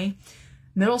 okay?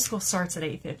 Middle school starts at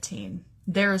 8:15.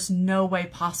 There's no way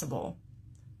possible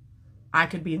I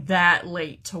could be that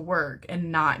late to work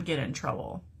and not get in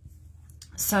trouble.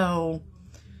 So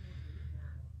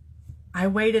I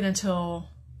waited until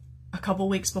a couple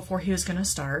weeks before he was going to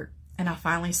start. And I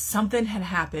finally, something had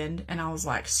happened, and I was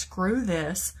like, screw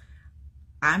this.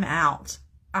 I'm out.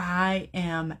 I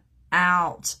am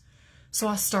out. So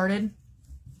I started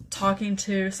talking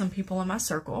to some people in my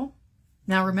circle.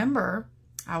 Now remember,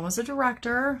 I was a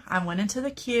director. I went into the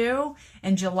queue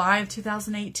in July of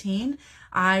 2018.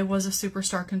 I was a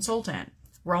superstar consultant.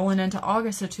 Rolling into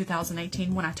August of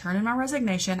 2018, when I turned in my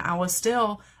resignation, I was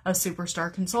still a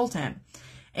superstar consultant.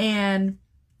 And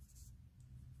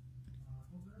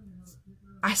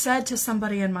I said to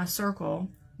somebody in my circle,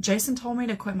 Jason told me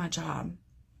to quit my job.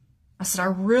 I said, I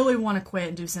really want to quit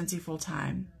and do Scentsy full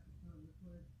time.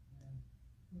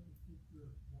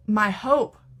 My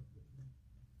hope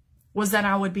was that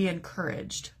I would be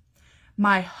encouraged.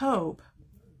 My hope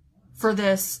for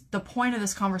this, the point of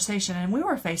this conversation, and we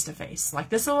were face to face. Like,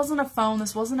 this wasn't a phone,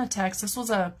 this wasn't a text, this was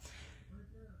I'm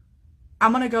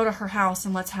going to go to her house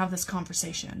and let's have this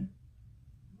conversation.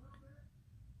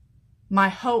 My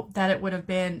hope that it would have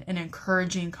been an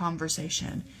encouraging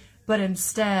conversation. But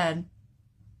instead,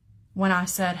 when I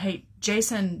said, hey,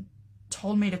 Jason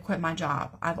told me to quit my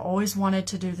job. I've always wanted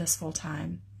to do this full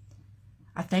time.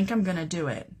 I think I'm going to do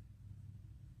it.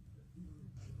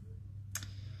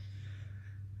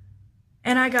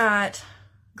 And I got,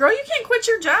 girl, you can't quit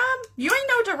your job. You ain't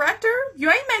no director. You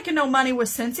ain't making no money with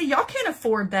Scentsy. Y'all can't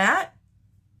afford that.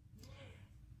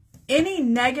 Any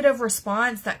negative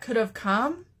response that could have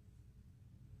come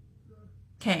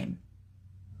came.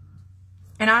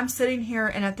 And I'm sitting here,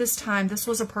 and at this time, this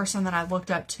was a person that I looked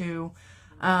up to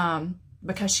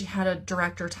because she had a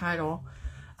director title.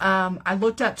 I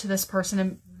looked up to this person,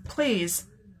 and please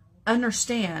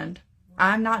understand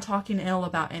I'm not talking ill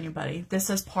about anybody. This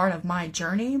is part of my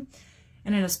journey,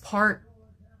 and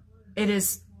it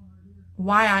is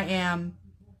why I am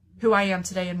who I am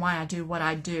today and why I do what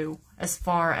I do as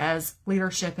far as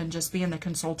leadership and just being the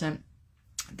consultant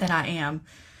that I am.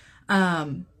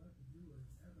 I'm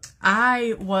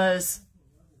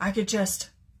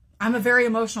a very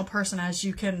emotional person, as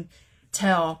you can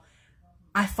tell.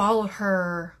 I followed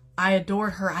her. I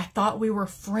adored her. I thought we were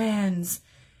friends.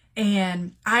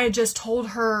 And I had just told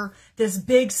her this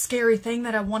big, scary thing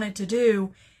that I wanted to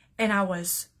do. And I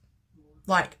was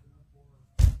like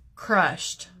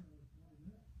crushed.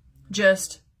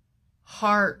 Just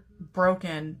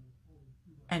heartbroken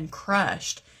and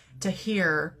crushed to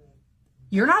hear,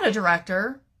 you're not a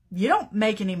director. You don't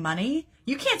make any money.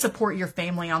 You can't support your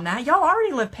family on that. Y'all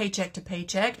already live paycheck to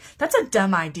paycheck. That's a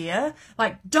dumb idea.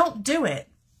 Like, don't do it.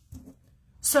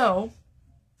 So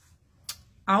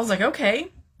I was like,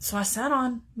 okay. So I sat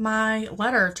on my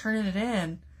letter, turning it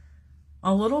in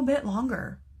a little bit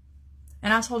longer.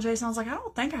 And I told Jason, I was like, I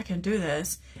don't think I can do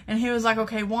this. And he was like,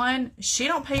 okay, one, she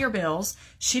don't pay your bills.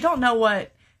 She don't know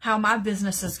how my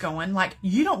business is going. Like,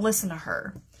 you don't listen to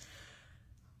her.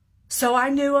 So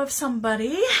I knew of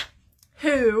somebody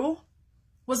who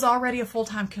was already a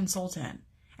full-time consultant.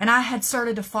 And I had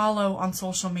started to follow on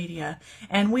social media.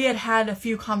 And we had had a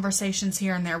few conversations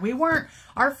here and there.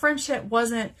 Our friendship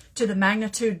wasn't to the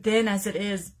magnitude then as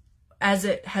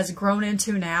it has grown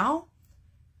into now.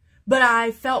 But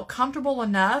I felt comfortable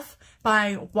enough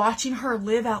by watching her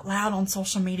live out loud on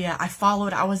social media. I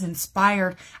followed. I was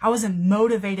inspired. I was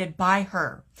motivated by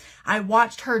her. I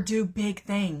watched her do big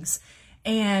things.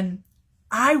 And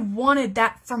I wanted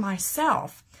that for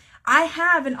myself. I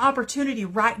have an opportunity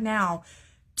right now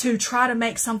to try to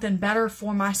make something better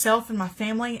for myself and my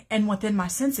family and within my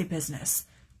Scentsy business.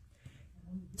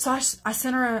 So I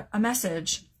sent her a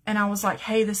message and I was like,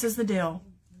 hey, this is the deal.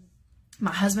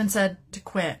 My husband said to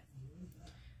quit.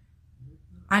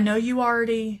 I know you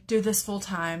already do this full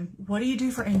time. What do you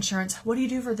do for insurance? What do you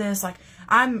do for this? Like,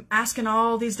 I'm asking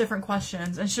all these different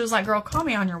questions. And she was like, girl, call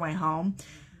me on your way home.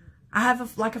 I have a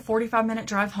 45-minute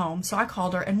drive home. So I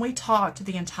called her and we talked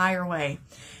the entire way.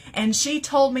 And she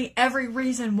told me every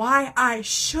reason why I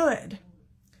should,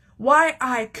 why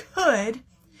I could,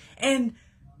 and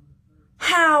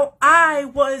how I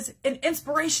was an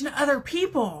inspiration to other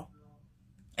people.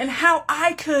 And how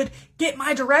I could get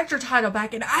my director title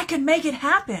back and I could make it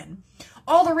happen.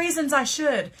 All the reasons I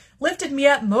should. Lifted me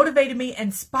up, motivated me,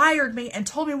 inspired me, and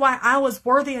told me why I was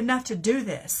worthy enough to do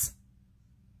this.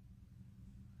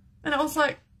 And I was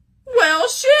like, well,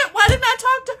 shit, why didn't I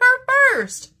talk to her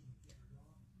first?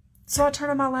 So I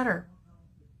turned in my letter.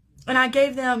 And I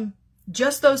gave them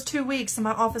just those 2 weeks, and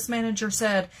my office manager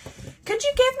said, could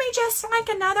you give me just like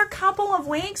another couple of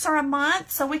weeks or a month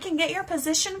so we can get your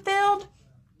position filled?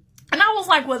 And I was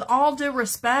like, with all due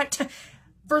respect,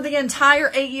 for the entire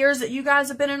 8 years that you guys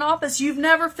have been in office, you've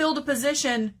never filled a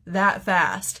position that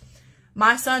fast.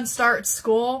 My son starts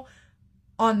school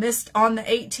on the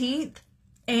 18th,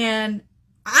 and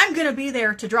I'm going to be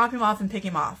there to drop him off and pick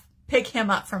him up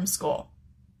from school.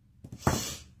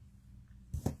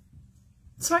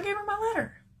 So I gave her my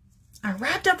letter. I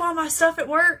wrapped up all my stuff at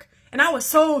work, and I was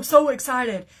so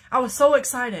excited. I was so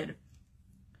excited.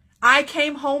 I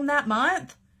came home that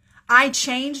month. I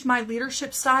changed my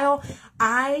leadership style.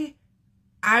 I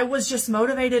was just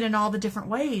motivated in all the different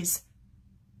ways.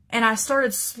 And I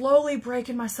started slowly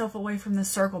breaking myself away from this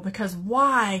circle, because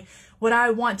why would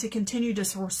I want to continue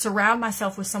to surround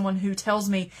myself with someone who tells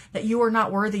me that you are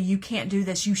not worthy, you can't do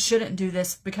this, you shouldn't do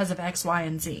this because of X, Y,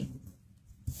 and Z.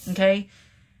 Okay?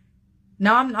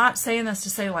 Now, I'm not saying this to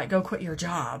say, like, go quit your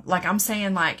job. Like, I'm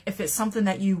saying, like, if it's something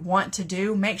that you want to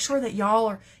do, make sure that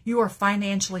you are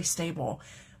financially stable.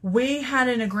 We had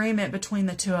an agreement between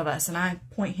the two of us, and I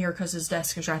point here because his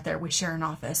desk is right there. We share an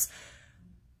office.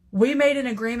 We made an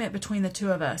agreement between the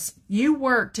two of us. You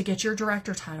work to get your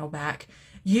director title back.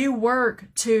 You work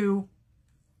to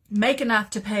make enough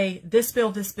to pay this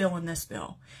bill, and this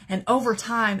bill. And over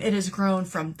time, it has grown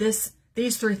from these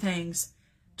three things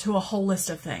to a whole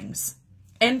list of things.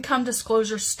 Income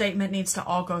disclosure statement needs to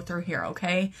all go through here,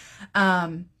 okay?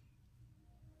 I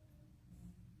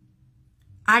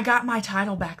got my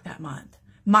title back that month.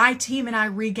 My team and I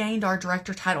regained our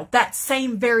director title that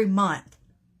same very month.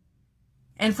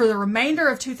 And for the remainder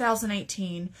of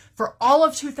 2018, for all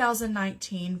of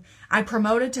 2019, I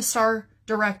promoted to star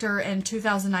director in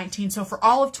 2019. So for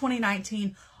all of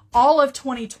 2019, all of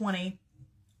 2020,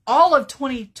 all of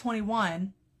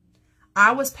 2021,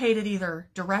 I was paid at either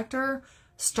director,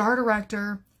 star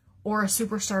director, or a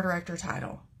superstar director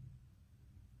title.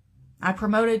 I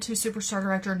promoted to Superstar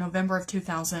Director in November of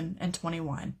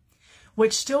 2021,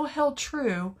 which still held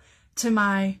true to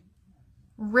my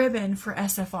ribbon for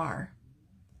SFR.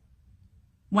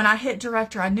 When I hit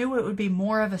Director, I knew it would be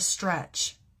more of a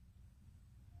stretch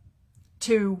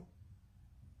to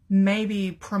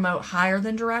maybe promote higher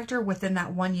than Director within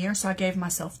that 1 year, so I gave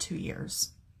myself 2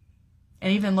 years.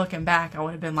 And even looking back, I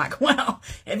would have been like, well,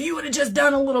 if you would have just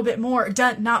done a little bit more,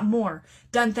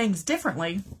 done things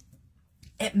differently,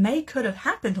 it could have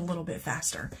happened a little bit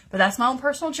faster. But that's my own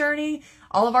personal journey.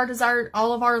 All of our desired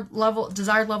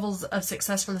levels of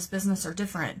success for this business are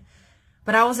different.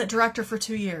 But I was at Director for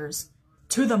 2 years.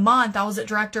 To the month, I was at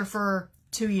Director for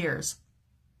 2 years.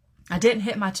 I didn't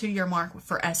hit my 2-year mark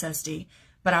for SSD,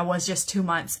 but I was just 2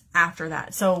 months after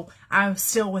that. So I was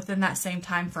still within that same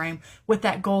time frame with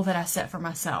that goal that I set for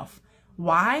myself.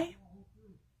 Why?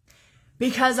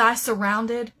 Because I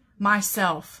surrounded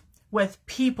myself with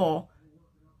people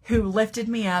who lifted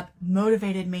me up,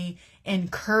 motivated me,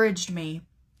 encouraged me,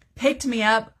 picked me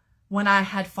up when I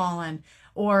had fallen,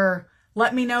 or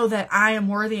let me know that I am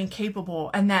worthy and capable,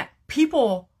 and that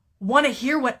people want to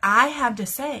hear what I have to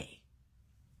say.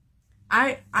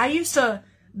 I used to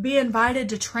be invited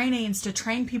to trainings to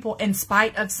train people in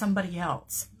spite of somebody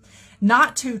else.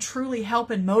 Not to truly help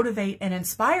and motivate and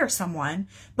inspire someone,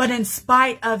 but in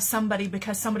spite of somebody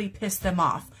because somebody pissed them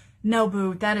off. No,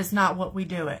 boo, that is not what we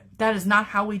do it. That is not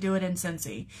how we do it in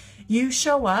Cincy. You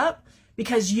show up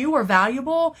because you are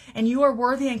valuable and you are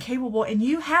worthy and capable and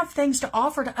you have things to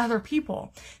offer to other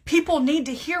people. People need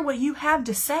to hear what you have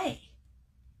to say.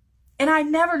 And I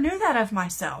never knew that of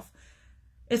myself.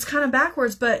 It's kind of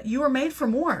backwards, but you were made for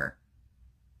more.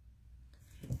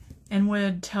 And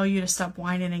would tell you to stop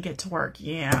whining and get to work.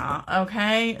 Yeah,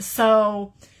 okay?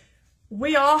 So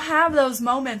we all have those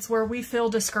moments where we feel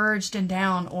discouraged and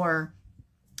down, or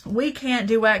we can't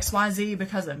do X, Y, Z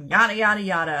because of yada, yada,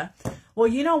 yada. Well,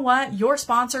 you know what? Your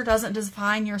sponsor doesn't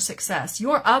define your success.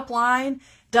 Your upline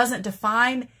doesn't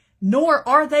define, nor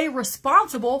are they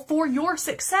responsible for your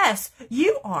success.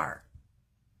 You are.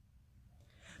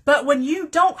 But when you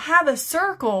don't have a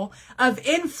circle of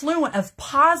influence, of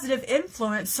positive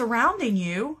influence surrounding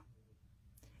you,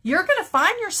 you're going to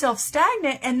find yourself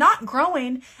stagnant and not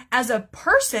growing as a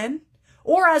person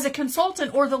or as a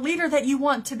consultant or the leader that you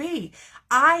want to be.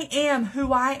 I am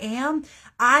who I am.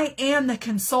 I am the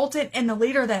consultant and the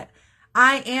leader that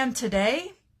I am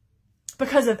today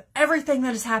because of everything that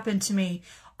has happened to me,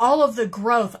 all of the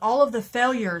growth, all of the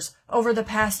failures over the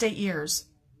past 8 years.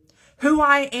 Who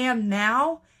I am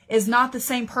now is not the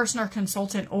same person or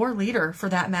consultant or leader, for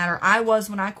that matter, I was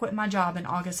when I quit my job in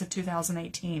August of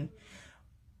 2018.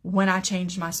 When I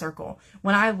changed my circle,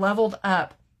 when I leveled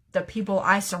up the people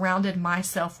I surrounded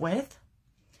myself with,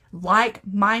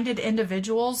 like-minded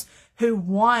individuals who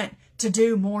want to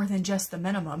do more than just the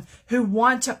minimum, who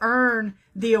want to earn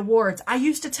the awards. I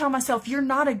used to tell myself, you're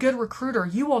not a good recruiter.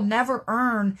 You will never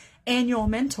earn annual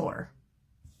mentor.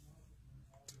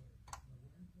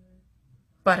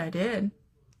 But I did.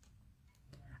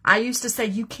 I used to say,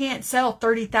 you can't sell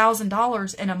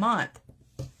 $30,000 in a month.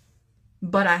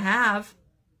 But I have.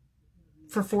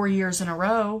 For 4 years in a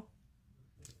row.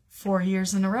 4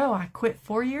 years in a row. I quit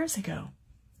 4 years ago.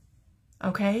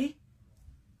 Okay?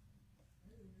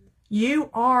 You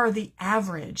are the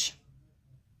average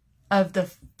of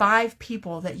the 5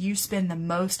 people that you spend the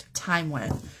most time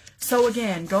with. So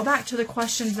again, go back to the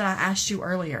questions that I asked you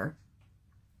earlier.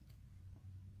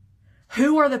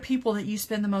 Who are the people that you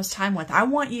spend the most time with? I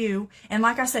want you, and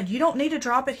like I said, you don't need to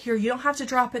drop it here. You don't have to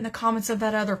drop it in the comments of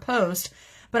that other post.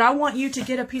 But I want you to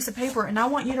get a piece of paper and I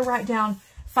want you to write down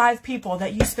 5 people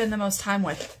that you spend the most time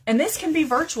with. And this can be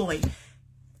virtually.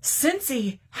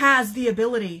 Cincy has the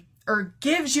ability, or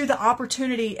gives you the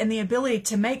opportunity and the ability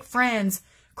to make friends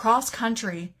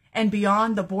cross-country and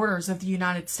beyond the borders of the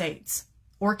United States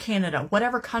or Canada,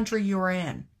 whatever country you are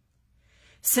in.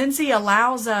 Cincy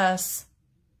allows us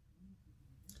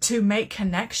to make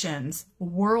connections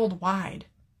worldwide.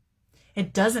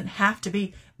 It doesn't have to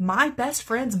be my best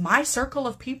friends, my circle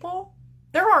of people.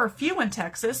 There are a few in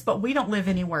Texas, but we don't live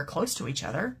anywhere close to each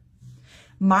other.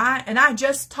 And I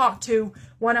just talked to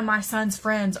one of my son's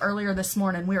friends earlier this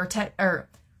morning. We were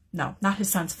no, not his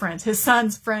son's friends. His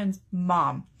son's friend's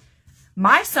mom.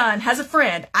 My son has a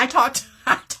friend. I talked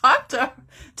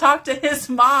to his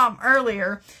mom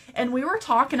earlier, and we were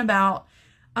talking about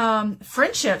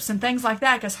friendships and things like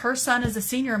that, because her son is a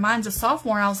senior and mine's a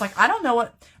sophomore. And I was like, I don't know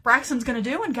what Braxton's going to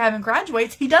do when Gavin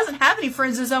graduates. He doesn't have any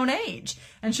friends his own age.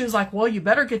 And she was like, well, you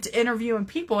better get to interviewing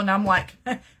people. And I'm like,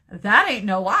 that ain't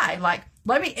no lie. Like,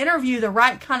 let me interview the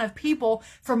right kind of people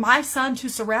for my son to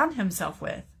surround himself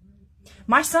with.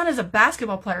 My son is a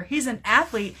basketball player. He's an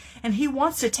athlete, and he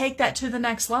wants to take that to the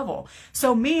next level.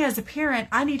 So me as a parent,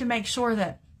 I need to make sure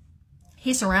that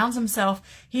he surrounds himself.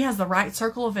 He has the right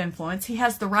circle of influence. He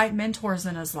has the right mentors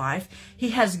in his life.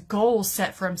 He has goals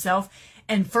set for himself.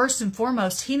 And first and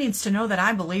foremost, he needs to know that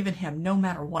I believe in him no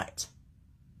matter what.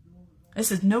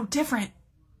 This is no different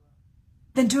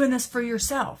than doing this for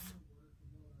yourself.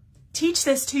 Teach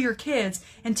this to your kids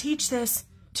and teach this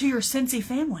to your Cincy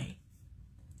family.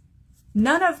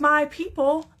 None of my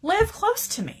people live close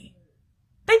to me.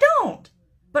 They don't.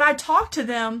 But I talk to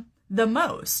them the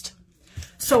most.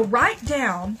 So write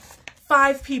down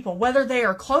 5 people, whether they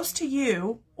are close to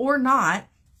you or not.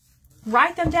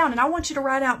 Write them down, and I want you to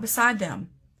write out beside them.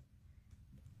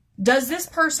 Does this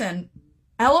person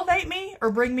elevate me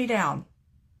or bring me down?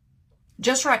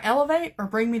 Just write elevate or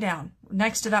bring me down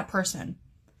next to that person.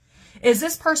 Is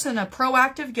this person a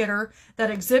proactive getter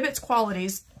that exhibits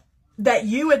qualities that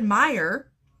you admire,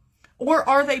 or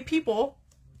are they people,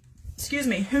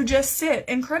 who just sit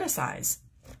and criticize?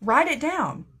 Write it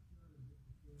down.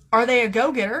 Are they a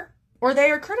go-getter or are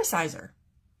they a criticizer?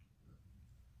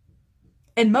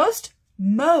 And most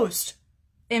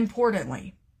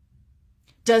importantly,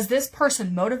 does this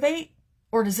person motivate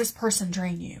or does this person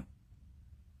drain you?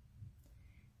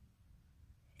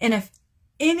 And if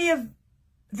any of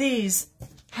these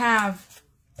have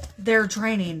their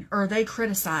draining, or they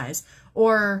criticize,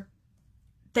 or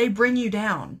they bring you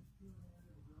down,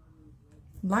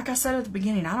 like I said at the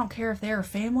beginning, I don't care if they're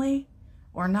family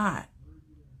or not.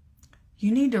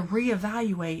 You need to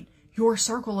reevaluate your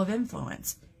circle of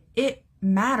influence. It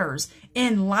matters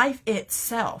in life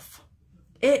itself.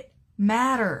 It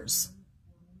matters.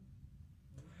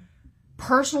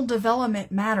 Personal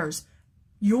development matters.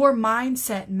 Your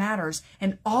mindset matters.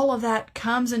 And all of that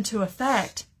comes into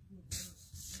effect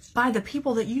by the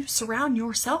people that you surround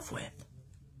yourself with.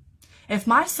 If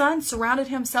my son surrounded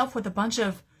himself with a bunch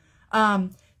of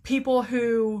people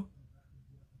who...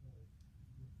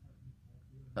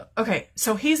 Okay,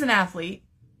 so he's an athlete.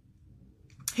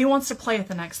 He wants to play at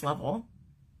the next level.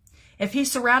 If he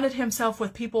surrounded himself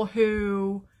with people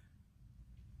who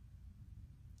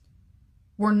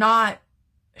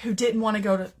didn't want to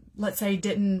go to, let's say,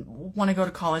 didn't want to go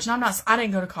to college. And I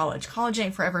didn't go to college. College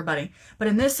ain't for everybody. But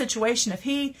in this situation, if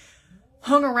he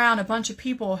hung around a bunch of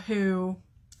people who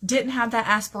didn't have that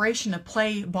aspiration to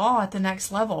play ball at the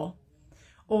next level,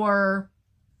 or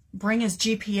bring his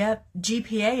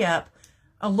GPA up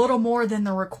a little more than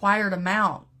the required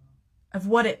amount of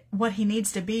what he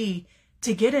needs to be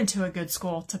to get into a good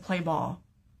school to play ball,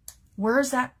 where is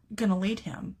that going to lead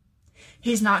him?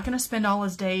 He's not going to spend all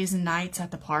his days and nights at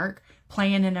the park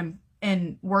playing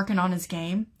and working on his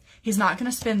game. He's not going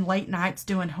to spend late nights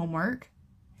doing homework.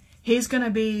 He's going to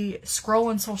be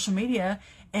scrolling social media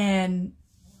and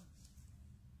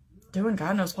doing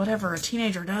God knows whatever a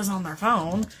teenager does on their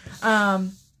phone,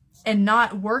 and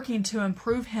not working to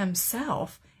improve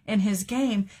himself and his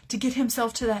game to get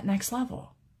himself to that next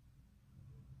level.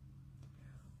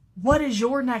 What is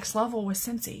your next level with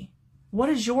Cincy? What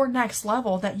is your next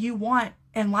level that you want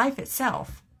in life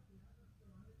itself?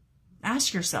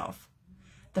 Ask yourself,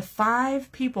 the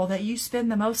 5 people that you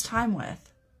spend the most time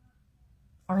with,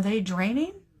 are they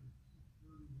draining?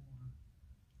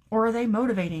 Or are they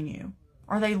motivating you?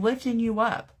 Are they lifting you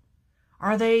up?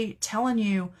 Are they telling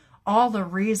you all the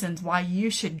reasons why you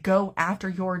should go after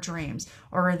your dreams?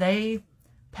 Or are they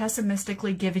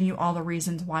pessimistically giving you all the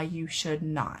reasons why you should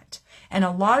not? And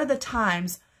a lot of the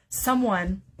times,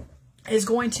 someone is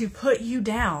going to put you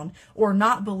down or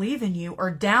not believe in you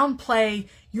or downplay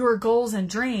your goals and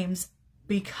dreams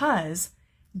because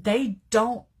they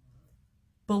don't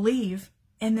believe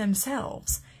in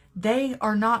themselves. They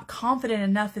are not confident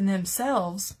enough in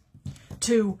themselves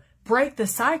to break the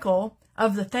cycle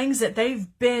of the things that they've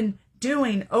been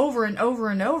doing over and over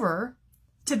and over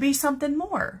to be something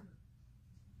more.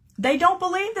 They don't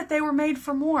believe that they were made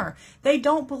for more. They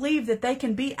don't believe that they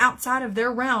can be outside of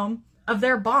their realm, of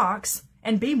their box,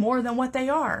 and be more than what they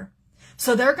are.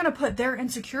 So they're going to put their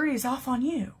insecurities off on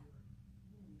you.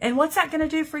 And what's that going to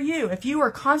do for you? If you are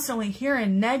constantly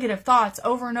hearing negative thoughts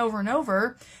over and over and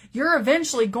over, you're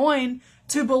eventually going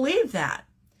to believe that.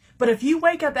 But if you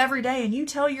wake up every day and you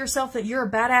tell yourself that you're a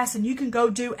badass and you can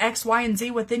go do X, Y, and Z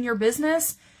within your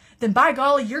business, then by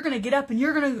golly, you're going to get up and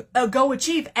you're going to go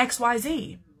achieve X, Y,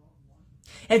 Z.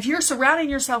 If you're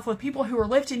surrounding yourself with people who are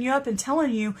lifting you up and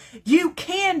telling you, you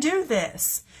can do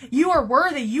this, you are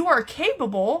worthy, you are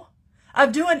capable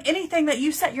of doing anything that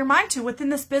you set your mind to within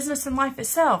this business and life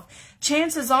itself,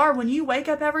 chances are when you wake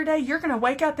up every day, you're going to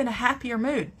wake up in a happier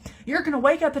mood. You're going to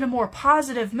wake up in a more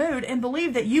positive mood and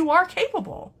believe that you are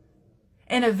capable.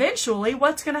 And eventually,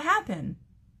 what's going to happen?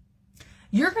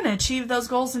 You're going to achieve those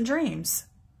goals and dreams.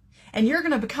 And you're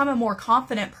going to become a more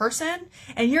confident person.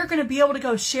 And you're going to be able to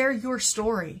go share your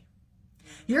story.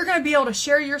 You're going to be able to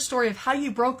share your story of how you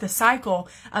broke the cycle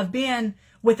of being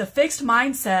with a fixed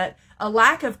mindset, a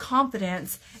lack of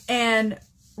confidence, and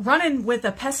running with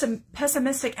a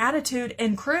pessimistic attitude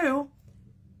and crew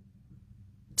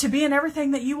to being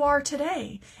everything that you are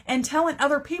today, and telling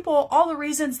other people all the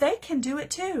reasons they can do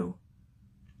it too.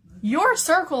 Your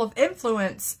circle of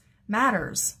influence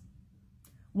matters.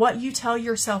 What you tell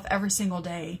yourself every single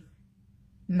day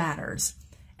matters.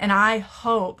 And I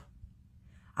hope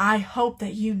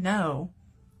that you know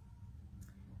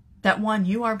that, one,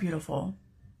 you are beautiful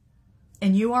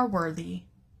and you are worthy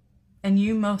and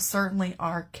you most certainly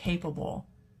are capable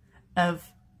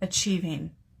of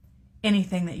achieving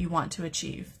anything that you want to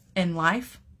achieve in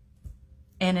life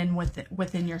and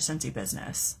within your Scentsy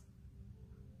business.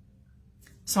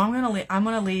 So I'm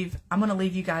gonna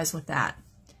leave you guys with that.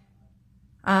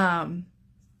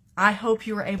 I hope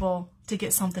you were able to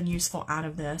get something useful out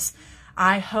of this.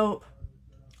 I hope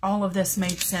all of this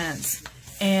made sense,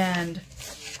 and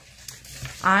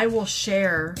I will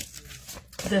share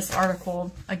this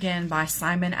article again by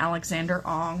Simon Alexander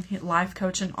Ong, life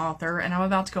coach and author, and I'm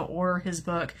about to go order his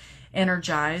book,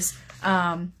 Energize.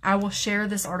 I will share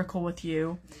this article with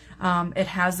you. It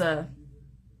has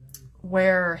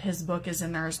where his book is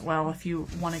in there as well if you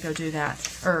want to go do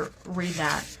that or read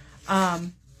that.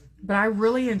 But I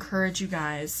really encourage you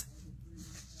guys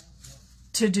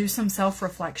to do some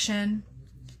self-reflection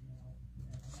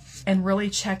and really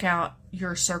check out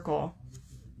your circle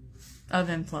of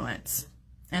influence.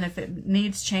 And if it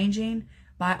needs changing,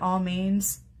 by all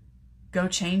means, go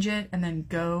change it, and then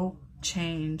go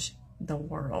change the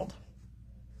world.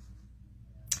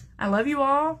 I love you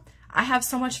all. I have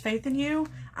so much faith in you.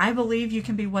 I believe you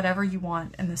can be whatever you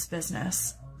want in this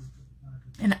business.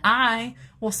 And I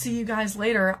will see you guys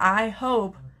later. I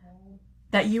hope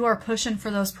that you are pushing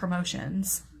for those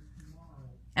promotions.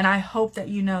 And I hope that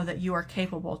you know that you are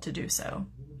capable to do so.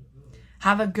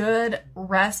 Have a good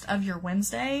rest of your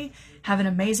Wednesday. Have an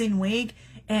amazing week.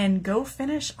 And go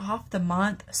finish off the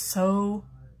month so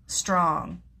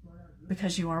strong.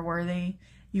 Because you are worthy,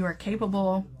 you are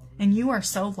capable, and you are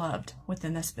so loved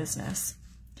within this business.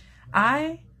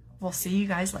 I will see you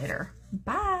guys later.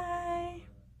 Bye.